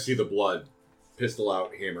soon as I see the blood, pistol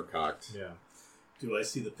out, hammer cocked. Yeah. Do I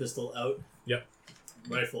see the pistol out? Yep.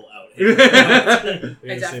 Rifle out. They're in I the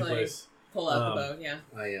same definitely place. pull out the bow, yeah.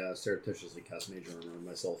 I surreptitiously cast Major Armor on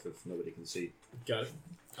myself if nobody can see. Got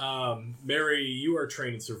it. Mary, you are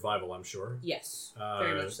trained in survival, I'm sure. Yes,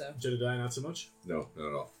 very much so. Jedediah, not so much? No, not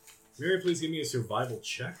at all. Mary, please give me a survival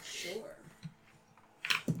check. Sure.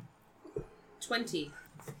 20.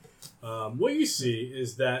 What you see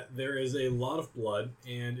is that there is a lot of blood,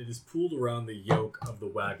 and it is pooled around the yoke of the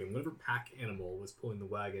wagon. Whatever pack animal was pulling the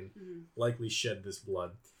wagon likely shed this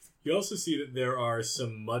blood. You also see that there are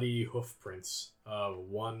some muddy hoof prints of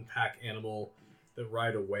one pack animal that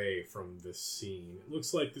ride away from this scene. It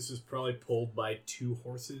looks like this was probably pulled by two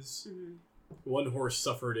horses. One horse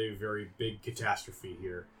suffered a very big catastrophe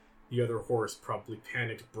here. The other horse probably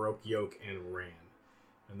panicked, broke yoke, and ran.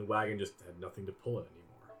 And the wagon just had nothing to pull it anymore.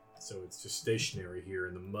 So it's just stationary here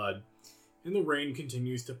in the mud. And the rain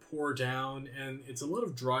continues to pour down, and it's a lot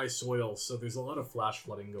of dry soil, so there's a lot of flash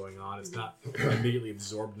flooding going on. It's not immediately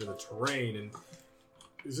absorbed into the terrain, and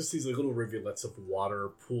there's just these little rivulets of water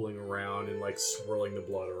pooling around and swirling the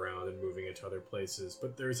blood around and moving it to other places.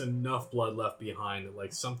 But there's enough blood left behind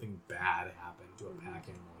that something bad happened to a pack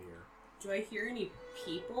animal here. Do I hear any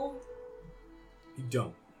people? You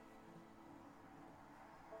don't.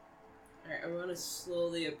 Alright, I want to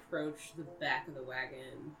slowly approach the back of the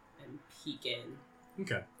wagon and peek in.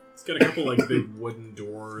 Okay. It's got a couple big wooden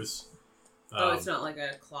doors. It's not like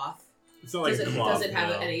a cloth? It's not like a cloth. Does it have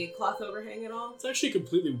no. any cloth overhang at all? It's actually a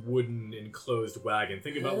completely wooden enclosed wagon.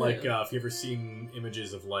 Think about if you ever seen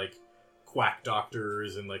images of quack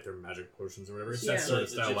doctors and their magic potions or whatever. It's that sort of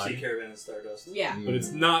the style Gypsy wagon. Caravan of Stardust. Yeah. But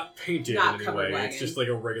it's not painted Not in any covered way. wagon. It's just like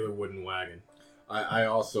a regular wooden wagon. I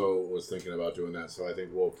also was thinking about doing that, so I think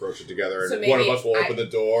we'll approach it together, So and one of maybe us will open the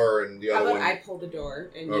door, and the How other about one... I pull the door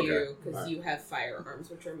and you, because you have firearms,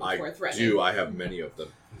 which are much more I threatening. do. I have many of them.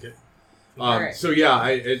 Okay. Alright. So yeah,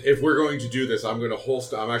 if we're going to do this, I'm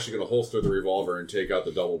actually going to holster the revolver and take out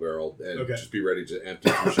the double barrel and just be ready to empty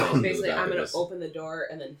some shells into the Basically, back I'm of going this. to open the door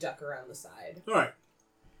and then duck around the side. Alright.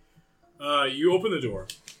 You open the door.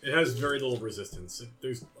 It has very little resistance.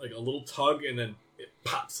 There's a little tug and then it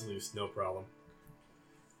pops loose, no problem.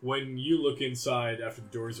 When you look inside after the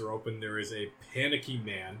doors are open, there is a panicky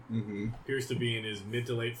man. Appears to be in his mid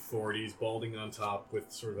to late 40s, balding on top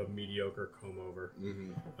with sort of a mediocre comb over.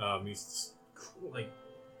 He's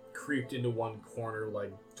creeped into one corner,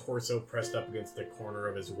 torso pressed up against the corner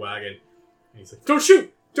of his wagon. And he's like, "Don't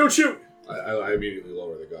shoot! Don't shoot! I immediately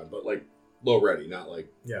lower the gun, but like low ready, not like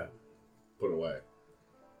Yeah. put away.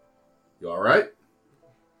 You all right?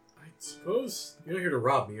 I suppose you're not here to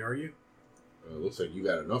rob me, are you? Looks like you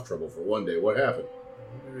got enough trouble for one day. What happened?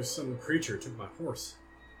 There's some creature took my horse.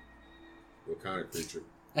 What kind of creature?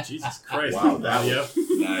 Jesus Christ! Wow, that yeah.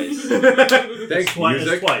 Nice. Thanks, Twice.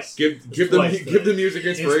 music. Twice. Give Twice, the music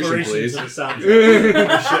inspiration, please. to the sound. Shit,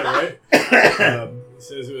 right? It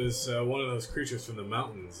says it was one of those creatures from the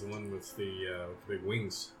mountains, the one with the big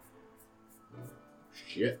wings.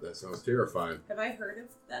 Shit, that sounds terrifying. Have I heard of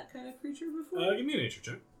that kind of creature before? Give me a nature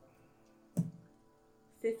check.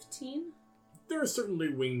 15? There are certainly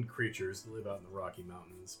winged creatures that live out in the Rocky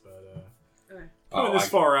Mountains, but Okay. coming this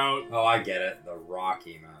far out, Oh, I get it. The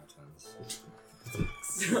Rocky Mountains.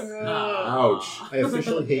 Ouch. I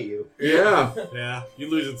officially hate you. Yeah, yeah, you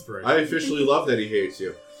lose inspiration. I officially love that he hates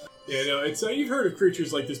you. Yeah, no, it's you've heard of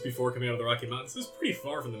creatures like this before coming out of the Rocky Mountains. It's pretty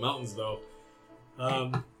far from the mountains, though.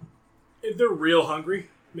 If they're real hungry,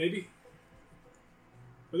 maybe.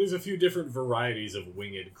 But there's a few different varieties of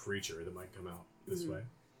winged creature that might come out this way.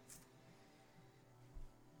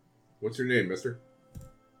 What's your name, mister?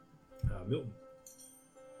 Milton.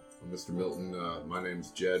 Well, Mr. Milton, my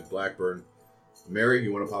name's Jed Blackburn. Mary,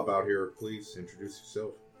 you want to pop out here, please? Introduce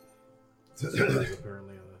yourself.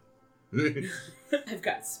 Apparently, I've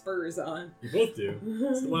got spurs on. you both do.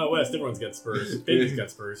 It's the Wild West. Everyone's got spurs. Baby's got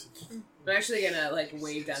spurs. I'm actually gonna like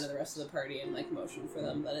wave down to the rest of the party and like motion for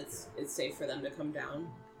them that it's safe for them to come down.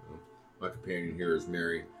 My companion here is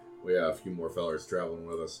Mary. We have a few more fellers traveling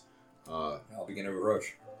with us. I'll begin a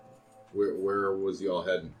roach. Where was y'all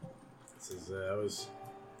heading? This is I was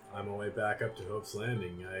on my way back up to Hope's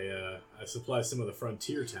Landing. I supply some of the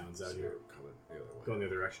frontier towns out here. Coming the other way. Going the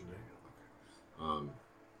other direction.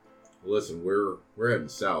 Listen, we're heading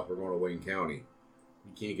south. We're going to Wayne County.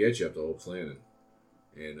 We can't get you up to Hope's Landing,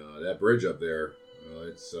 and that bridge up there,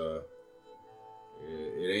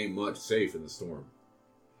 it ain't much safe in the storm.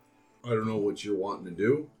 I don't know what you're wanting to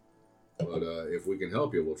do, but if we can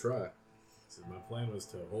help you, we'll try. So my plan was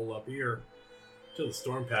to hole up here till the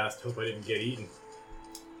storm passed. Hope I didn't get eaten.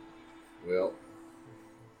 Well,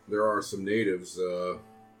 there are some natives. I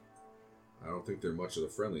don't think they're much of the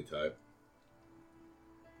friendly type.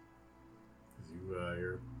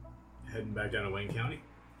 You're heading back down to Wayne County?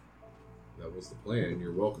 That was the plan.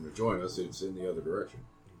 You're welcome to join us. It's in the other direction.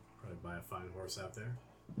 Probably buy a fine horse out there.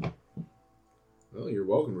 Well, you're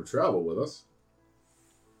welcome to travel with us.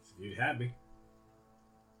 If you'd had me.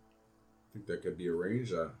 I think that could be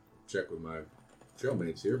arranged. I'll check with my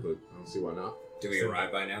trailmates here, but I don't see why not. Do we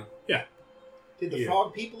arrive by now? Yeah. Did the Yeah.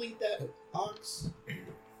 frog people eat that ox?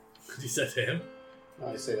 You said to him? No,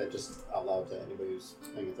 I say that just out loud to anybody who's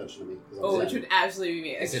paying attention to me. 'Cause I'm Oh, which Zen. would absolutely be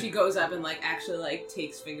me. Like, Is it- she goes up and like actually like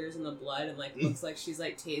takes fingers in the blood and like looks like she's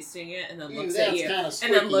like tasting it and then Ew, looks at that's you kinda and then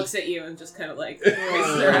squeaky. looks at you and just kind of like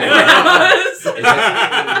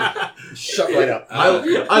Shut right up.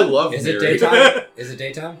 I love Is it Mary. daytime? Is it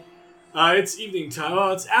daytime? It's evening time.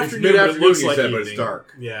 Oh, it's afternoon, but it mid-afternoon, looks you like said, evening. but it's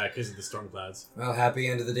dark. Yeah, because of the storm clouds. Well, happy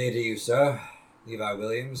end of the day to you, sir. Levi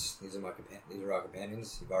Williams. These are our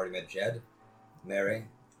companions. You've already met Jed, Mary,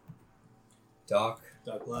 Doc.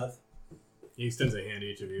 Doc Lath. He extends a hand to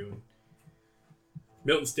each of you.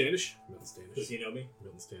 Milton Standish. Does he know me?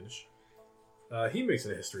 Milton Standish. He makes a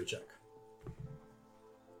history check.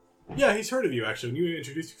 Yeah, he's heard of you, actually. When you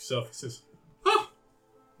introduce yourself, he says, "Oh,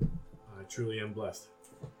 I truly am blessed.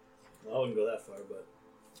 Well, I wouldn't go that far, but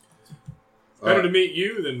Better to meet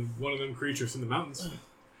you than one of them creatures in the mountains."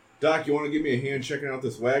 Doc, you want to give me a hand checking out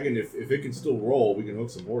this wagon? If it can still roll, we can hook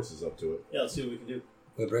some horses up to it. yeah, let's see what we can do.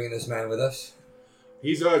 We're bringing this man with us.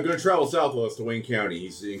 He's going to travel south with us to Wayne County.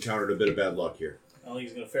 He's encountered a bit of bad luck here. I don't think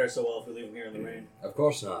he's going to fare so well if we leave him here in the rain. Of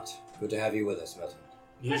course not. Good to have you with us, Milton.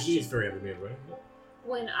 He's very happy to meet you, right?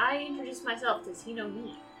 When I introduce myself, does he know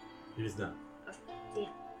me? He does not.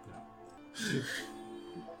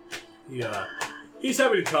 Damn. He's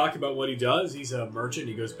happy to talk about what he does. He's a merchant.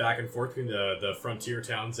 He goes back and forth between the frontier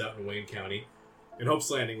towns out in Wayne County and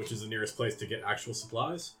Hope's Landing, which is the nearest place to get actual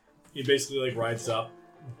supplies. He basically like rides up,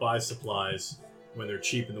 buys supplies when they're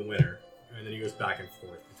cheap in the winter, and then he goes back and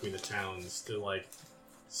forth between the towns to like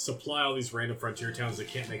supply all these random frontier towns that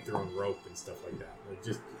can't make their own rope and stuff like that. Like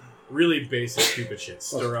just really basic stupid shit.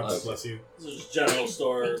 Stirrups, bless you. This is just general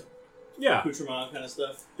store, Yeah. accoutrement kind of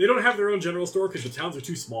stuff. They don't have their own general store because the towns are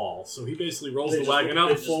too small. So he basically rolls They the just wagon look- up,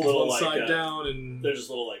 they just folds little, one like, side down, and They're just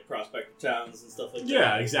little like prospector towns and stuff like that.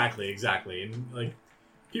 yeah, exactly. And like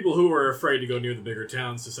people who are afraid to go near the bigger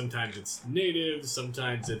towns. So sometimes it's natives,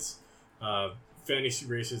 sometimes it's fantasy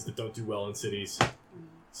races that don't do well in cities.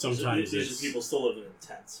 Sometimes These it's people still live in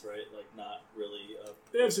tents, right? Like not really a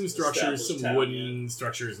They have some structures, Established some town, wooden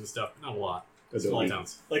structures and stuff. Not a lot. Small like,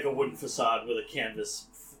 towns. like a wooden facade with a canvas.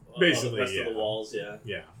 Basically, on the rest yeah. of the walls. Yeah.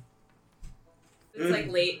 Yeah. It's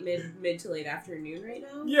like mid to late afternoon right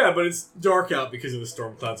now. Yeah, but it's dark out because of the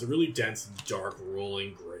storm clouds. They're really dense, dark,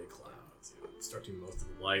 rolling gray clouds. Obstructing most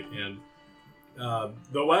of the light. And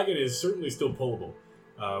the wagon is certainly still pullable.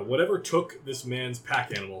 Whatever took this man's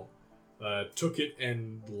pack animal took it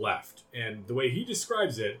and left. And the way he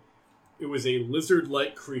describes it, it was a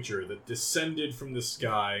lizard-like creature that descended from the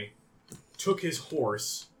sky, took his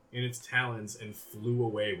horse in its talons, and flew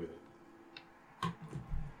away with it.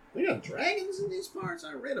 We got dragons in these parts.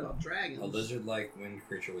 I read about dragons. A lizard-like wind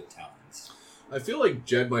creature with talons. I feel like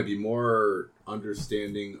Jed might be more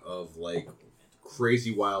understanding of like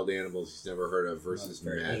crazy wild animals he's never heard of versus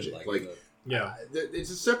Very magic. lizard-like, Like, Yeah. it's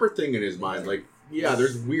a separate thing in his mind. Like, yeah,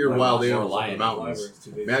 there's weird More wild lion animals in the than mountains. wyvern's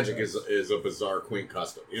too big Magic for us. is a bizarre, quaint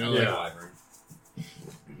custom. You know, Yeah. like, Wyvern.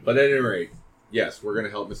 but at any rate, yes, we're going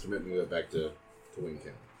to help Mr. Mitten get back to Wayne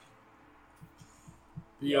County.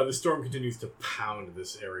 The storm continues to pound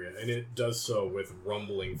this area, and it does so with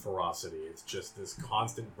rumbling ferocity. It's just this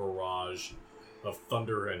constant barrage of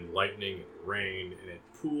thunder and lightning and rain, and it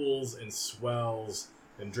pools and swells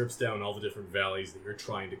and drips down all the different valleys that you're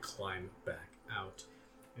trying to climb back out.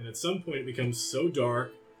 And at some point, it becomes so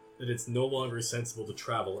dark that it's no longer sensible to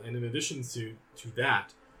travel. And in addition to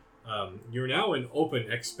that, you're now in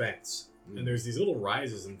open expanse. And there's these little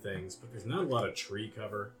rises and things, but there's not a lot of tree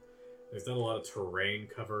cover. There's not a lot of terrain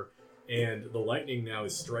cover, and the lightning now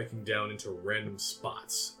is striking down into random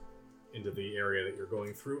spots into the area that you're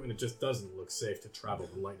going through, and it just doesn't look safe to travel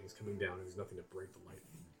when lightning's coming down and there's nothing to break the lightning.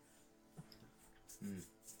 Is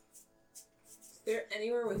there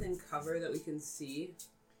anywhere within cover that we can see?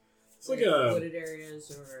 It's like a... wooded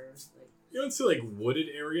areas or like... You don't see like wooded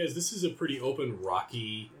areas. This is a pretty open,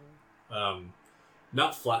 rocky,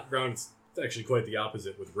 not flat ground. It's actually quite the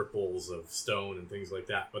opposite with ripples of stone and things like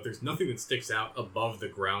that. But there's nothing that sticks out above the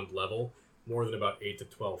ground level more than about 8 to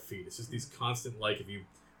 12 feet. It's just these constant, like if you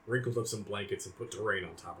wrinkled up some blankets and put terrain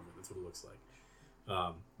on top of it, that's what it looks like.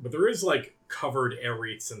 But there is like covered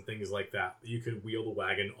areas and things like that you could wheel the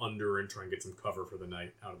wagon under and try and get some cover for the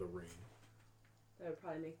night out of the rain. That would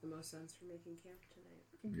probably make the most sense for making camp tonight.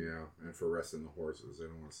 Yeah, and for resting the horses. They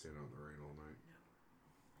don't want to stand out in the rain all night.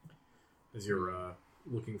 As you're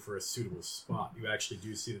looking for a suitable spot, you actually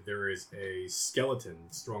do see that there is a skeleton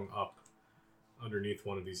strung up underneath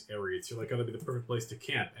one of these areas. You're like, oh, that'd be the perfect place to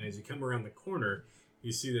camp. And as you come around the corner,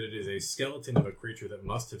 you see that it is a skeleton of a creature that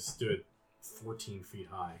must have stood 14 feet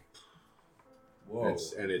high. Whoa.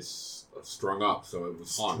 It's strung up, so it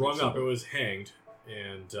was hung. Strung up, it was hanged,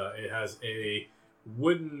 and it has a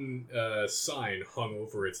wooden sign hung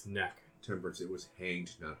over its neck. Temperance, it was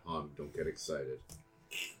hanged, not hung. Don't get excited.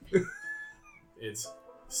 It's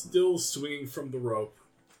still swinging from the rope,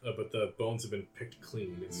 but the bones have been picked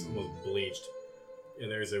clean. It's almost bleached. And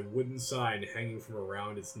there's a wooden sign hanging from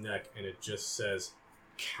around its neck, and it just says,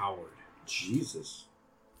 "Coward." Jesus.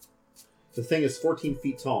 The thing is 14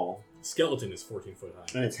 feet tall, Skeleton is 14 foot high.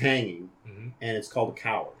 and it's hanging, Mm-hmm. and it's called a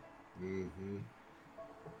coward. Mm-hmm.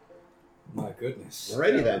 My goodness.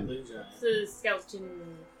 Alrighty then. So the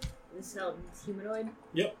skeleton's humanoid.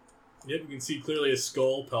 Yep, you can see clearly a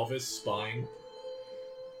skull, pelvis, spine,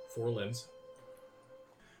 4 limbs.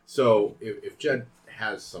 So, if Jed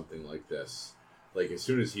has something like this, like as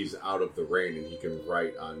soon as he's out of the rain and he can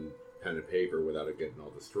write on pen and paper without it getting all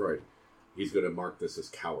destroyed, he's going to mark this as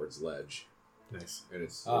Coward's Ledge. Nice. And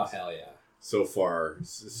it's Hell yeah. so far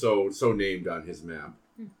so named on his map.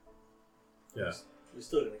 Yeah. We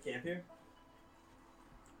still gonna camp here?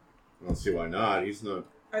 I don't see why not. He's not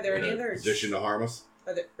Are there in any a other... position to harm us.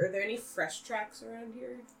 Are there any fresh tracks around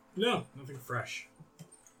here? No, nothing fresh.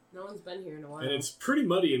 No one's been here in a while. And it's pretty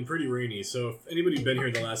muddy and pretty rainy, so if anybody's been here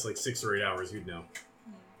in the last like 6 or 8 hours, you'd know.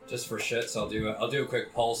 Just for shits, I'll do a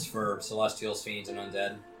quick pulse for Celestials, Fiends, and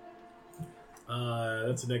Undead.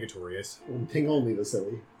 That's a negatory, yes. Ping only, the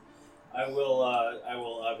silly. I will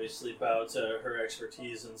obviously bow to her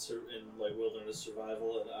expertise in like wilderness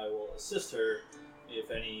survival, and I will assist her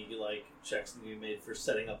if any like checks need to be made for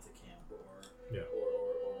setting up the camp or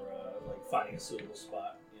like finding a suitable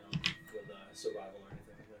spot, with survival or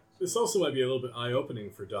anything like that. This also might be a little bit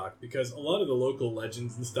eye-opening for Doc, because a lot of the local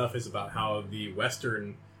legends and stuff is about how the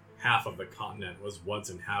western half of the continent was once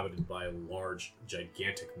inhabited by large,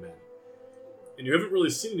 gigantic men. And you haven't really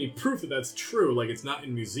seen any proof that that's true. Like, it's not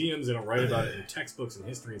in museums, they don't write about it in textbooks and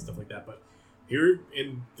history and stuff like that, but here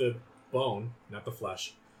in the bone, not the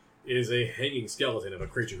flesh, is a hanging skeleton of a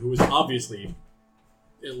creature who was obviously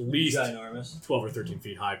at least Ginormous. 12 or 13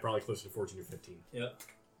 feet high, probably closer to 14 or 15. Yep.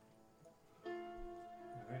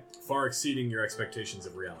 Far exceeding your expectations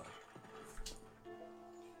of reality.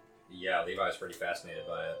 Yeah, Levi's pretty fascinated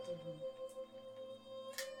by it.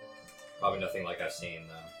 Probably nothing like I've seen,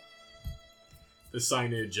 though. The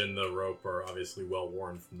signage and the rope are obviously well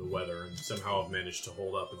worn from the weather and somehow have managed to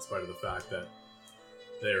hold up in spite of the fact that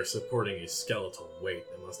they are supporting a skeletal weight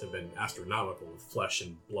that must have been astronomical with flesh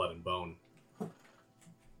and blood and bone.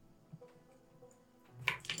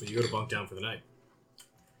 But you go to bunk down for the night.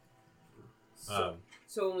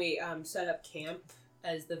 So when we set up camp,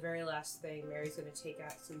 as the very last thing, Mary's going to take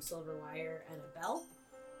out some silver wire and a bell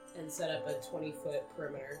and set up a 20-foot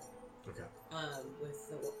perimeter. Okay.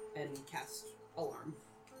 And cast alarm.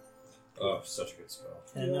 Oh, such a good spell.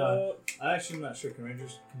 And I actually am not sure. Can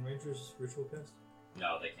Rangers ritual cast?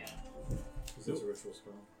 No, they can't. Because it's a ritual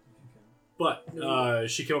spell. But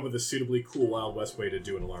she came up with a suitably cool Wild West way to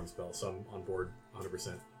do an alarm spell, so I'm on board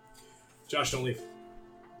 100%. Josh, don't leave.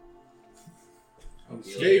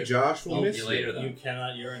 Hey, Josh, we'll I'll miss be you. later, though. You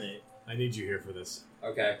cannot urinate. I need you here for this.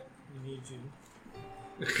 Okay. We need you.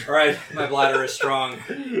 Alright, my bladder is strong.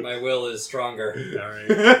 My will is stronger.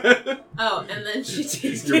 Alright. Oh, and then she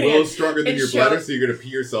takes Your will is stronger than and your show- bladder, so you're going to pee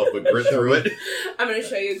yourself but grit through it. I'm going to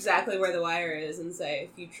show you exactly where the wire is and say,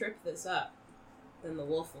 if you trip this up, then the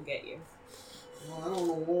wolf will get you. Well, I don't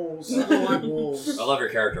know wolves. I don't like wolves. I love your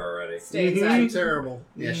character already. Stay inside. Terrible.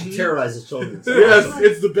 Yeah, she terrorizes children. Yes,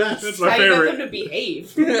 it's the best. That's How my you got favorite. them to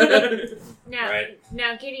behave. Now, Right.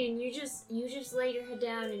 now, Gideon, you just lay your head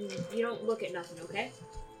down and you don't look at nothing, okay?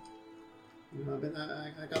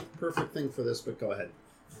 I got the perfect thing for this, but go ahead.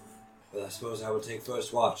 Well, I suppose I will take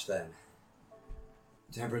first watch then.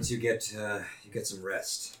 Temperance, you get some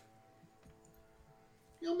rest.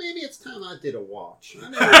 You know, maybe it's time I did a watch.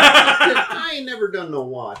 I ain't never done no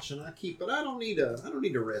watch, and I keep it. I don't need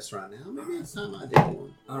a rest right now. Maybe it's time I did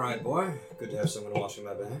one. All right, boy. Good to have someone watching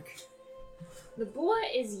my back. The boy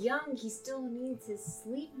is young. He still needs his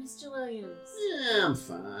sleep, Mr. Williams. Yeah, I'm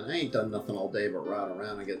fine. I ain't done nothing all day but ride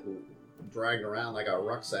around and get dragged around like a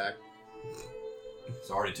rucksack.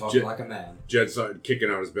 He's already talking Jet- like a man. Jed started kicking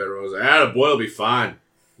out his bedroom. I was like, the boy will be fine.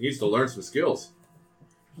 He needs to learn some skills.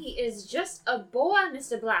 He is just a boy,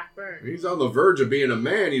 Mr. Blackburn. He's on the verge of being a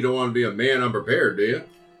man. You don't want to be a man unprepared, do you?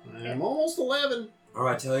 I'm almost 11. All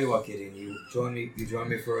right, tell you what, Gideon. You join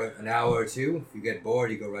me for an hour or two. If you get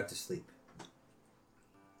bored, you go right to sleep.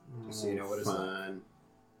 So you know what it's like. Fine.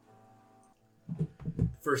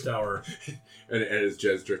 First hour. And as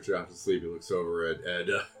Jed's drifted off to sleep, he looks over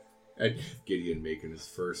at Gideon making his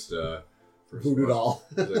first Voodoo doll.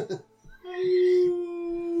 He's like,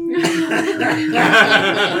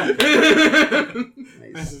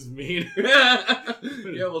 This is mean. yeah,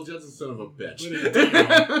 well, Jed's a son of a bitch.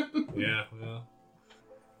 Yeah, well.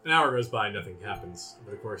 An hour goes by, nothing happens.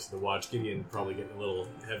 Over the course of the watch, Gideon probably getting a little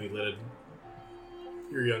heavy-lidded.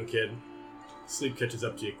 You're a young kid. Sleep catches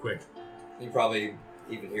up to you quick. You probably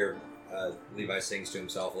even hear Levi sings to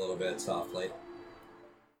himself a little bit softly.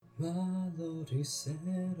 My Lord, he said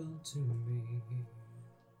unto me,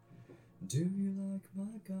 do you like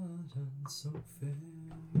my garden so fair?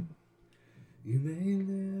 You may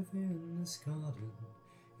live in this garden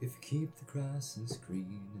if you keep the grasses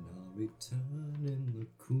green, and I'll return in the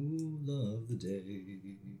cool of the day.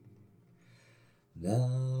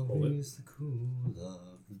 Now is the cool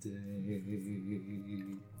of the day.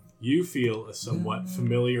 You feel a somewhat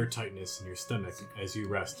familiar tightness in your stomach as you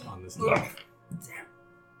rest on this nook.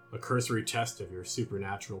 A cursory test of your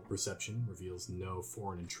supernatural perception reveals no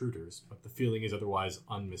foreign intruders, but the feeling is otherwise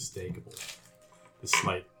unmistakable. The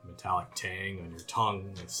slight metallic tang on your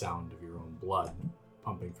tongue, the sound of your own blood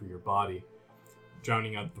pumping through your body,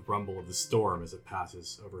 drowning out the rumble of the storm as it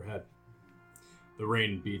passes overhead. The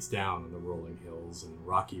rain beats down on the rolling hills and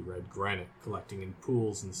rocky red granite collecting in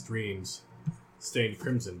pools and streams, stained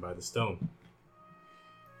crimson by the stone.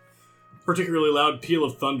 A particularly loud peal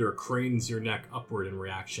of thunder cranes your neck upward in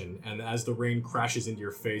reaction, and as the rain crashes into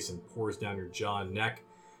your face and pours down your jaw and neck,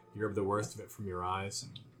 you rub the worst of it from your eyes.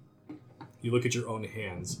 You look at your own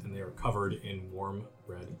hands, and they are covered in warm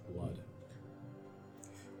red blood.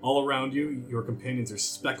 All around you, your companions are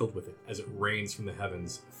speckled with it as it rains from the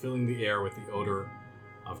heavens, filling the air with the odor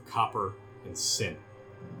of copper and sin.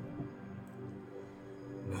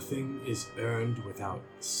 Nothing is earned without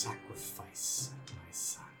sacrifice, my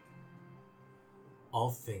son.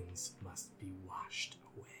 All things must be washed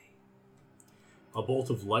away. A bolt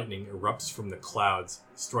of lightning erupts from the clouds,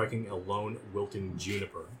 striking a lone wilting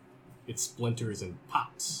juniper. It splinters and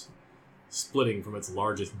pops, splitting from its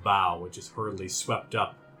largest bough, which is hurriedly swept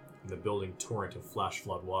up in the building torrent of flash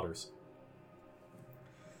flood waters.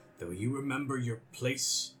 Though you remember your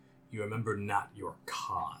place, you remember not your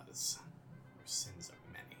cause. Your sins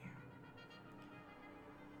are many.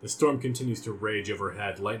 The storm continues to rage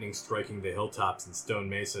overhead, lightning striking the hilltops and stone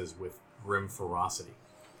mesas with grim ferocity.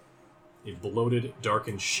 A bloated,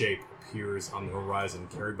 darkened shape appears on the horizon,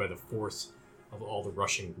 carried by the force of all the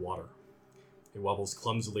rushing water. It wobbles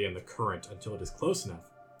clumsily on the current until it is close enough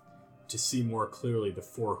to see more clearly the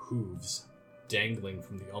 4 hooves dangling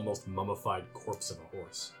from the almost mummified corpse of a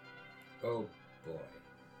horse. Oh, boy.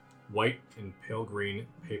 White and pale green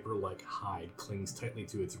paper-like hide clings tightly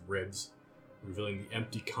to its ribs, revealing the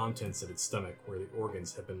empty contents of its stomach where the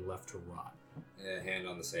organs have been left to rot. Hand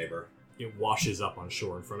on the saber. It washes up on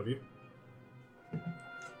shore in front of you.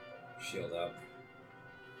 Shield up.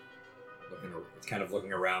 It's kind of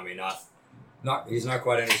looking around me. He's not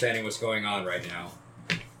quite understanding what's going on right now.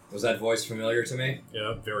 Was that voice familiar to me?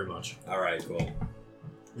 Yeah, very much. Alright, cool.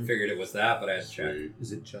 Figured it was that, but I had to check.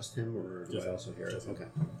 Is it just him, or do I also hear it? Okay.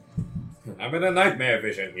 I'm in a nightmare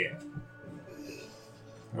vision here.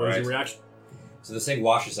 What is your reaction? So this thing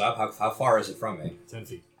washes up. How far is it from me? 10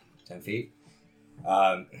 feet. 10 feet?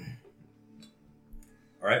 Alright,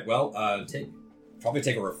 well, probably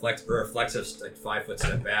take a reflexive 5-foot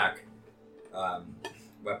step back.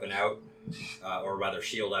 Weapon out, or rather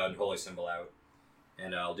shield out and holy symbol out.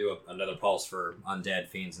 And I'll do another pulse for undead,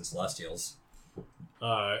 fiends, and celestials.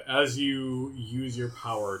 As you use your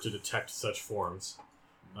power to detect such forms,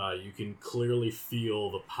 you can clearly feel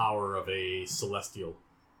the power of a celestial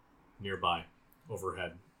nearby,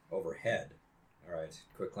 overhead. Overhead? Alright,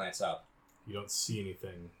 quick glance up. You don't see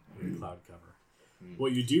anything in the cloud cover.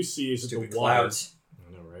 What you do see is that Stupid the water... clouds.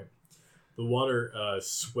 I know, right? The water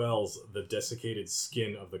swells the desiccated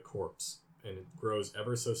skin of the corpse, and it grows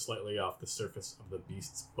ever so slightly off the surface of the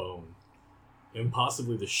beast's bone.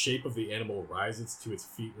 Impossibly, the shape of the animal rises to its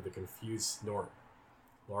feet with a confused snort,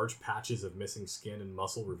 large patches of missing skin and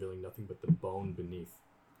muscle revealing nothing but the bone beneath.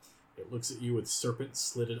 It looks at you with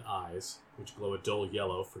serpent-slitted eyes, which glow a dull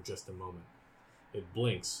yellow for just a moment. It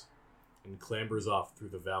blinks and clambers off through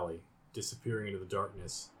the valley, disappearing into the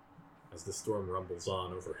darkness as the storm rumbles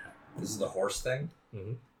on overhead. This is the horse thing?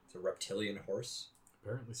 Mm-hmm. It's a reptilian horse?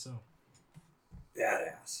 Apparently so.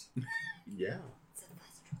 Badass. Yeah.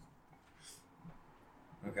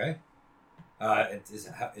 Okay.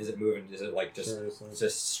 Is it moving? Is it like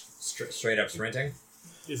just straight up sprinting?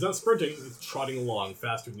 It's not sprinting, it's trotting along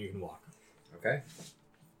faster than you can walk. Okay.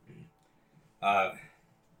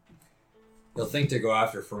 He'll think to go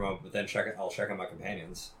after for a moment, but then I'll check on my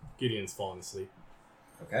companions. Gideon's fallen asleep.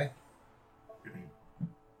 Okay.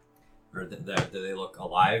 Or do they look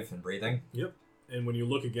alive and breathing? Yep. And when you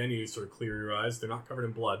look again, you sort of clear your eyes. They're not covered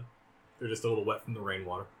in blood. They're just a little wet from the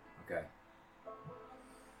rainwater. Okay.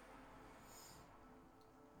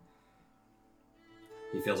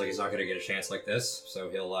 He feels like he's not going to get a chance like this, so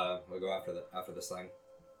we'll go after this thing.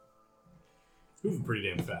 It's moving pretty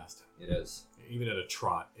damn fast. It is. Even at a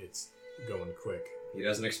trot, it's going quick. He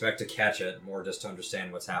doesn't expect to catch it, more just to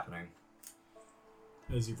understand what's happening.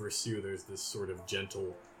 As you pursue, there's this sort of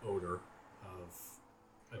gentle odor of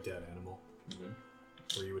a dead animal,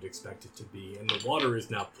 where you would expect it to be. And the water is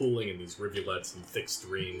now pooling in these rivulets and thick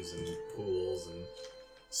streams and pools and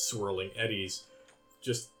swirling eddies,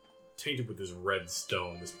 just tainted with this red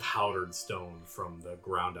stone, this powdered stone from the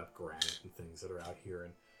ground up granite and things that are out here.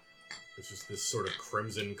 And it's just this sort of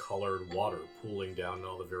crimson colored water pooling down in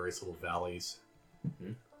all the various little valleys,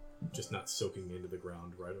 just not soaking into the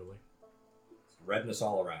ground readily. Redness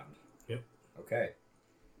all around. Yep. Okay.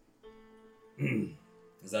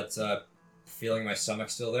 Is that feeling my stomach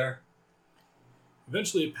still there?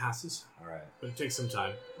 Eventually it passes. Alright. But it takes some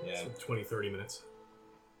time. Yeah. It's like 20, 30 minutes.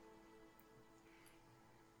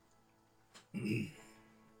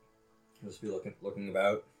 Just be looking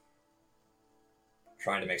about.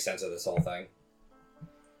 Trying to make sense of this whole thing.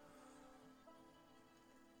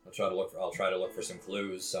 I'll try to look for some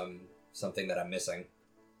clues, something that I'm missing.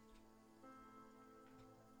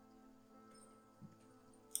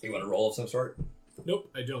 You want a roll of some sort? Nope,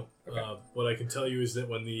 I don't. Okay. What I can tell you is that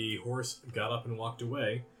when the horse got up and walked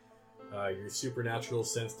away, your supernatural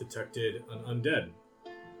sense detected an undead.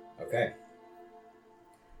 Okay.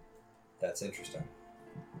 That's interesting.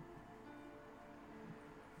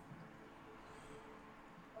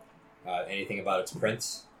 Anything about its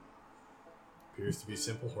prints? Appears to be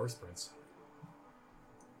simple horse prints.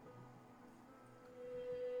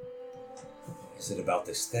 Is it about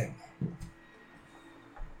this thing?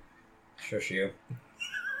 Shush you.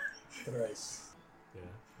 Thrice. Yeah.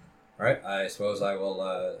 Alright, I suppose I will,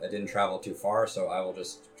 I didn't travel too far, so I will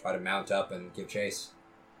just try to mount up and give chase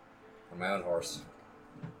on my own horse.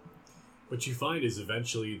 What you find is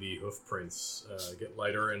eventually the hoof prints get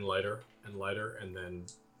lighter and lighter and lighter and then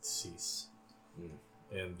cease.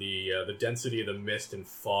 And the density of the mist and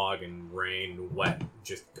fog and rain and wet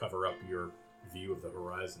just cover up your view of the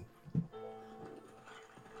horizon.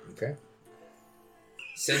 Okay.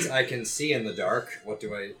 Since I can see in the dark, what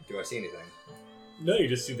do I see anything? No, you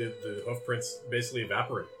just see the hoof prints basically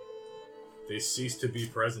evaporate. They cease to be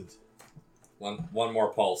present. One more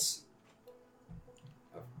pulse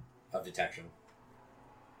of detection.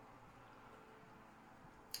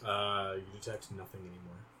 You detect nothing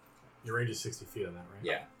anymore. Your range is 60 feet on that, right?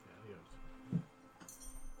 Yeah.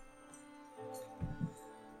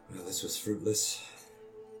 Well, this was fruitless.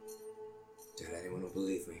 Doubt anyone will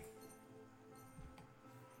believe me.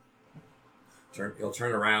 He'll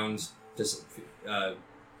turn around,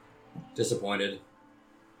 disappointed,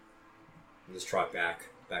 and just trot back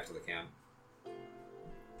to the camp.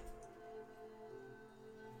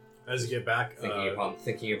 As you get back,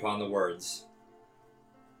 thinking upon the words.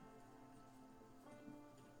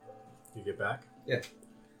 You get back? Yeah.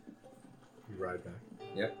 You ride back.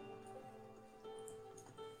 Yep.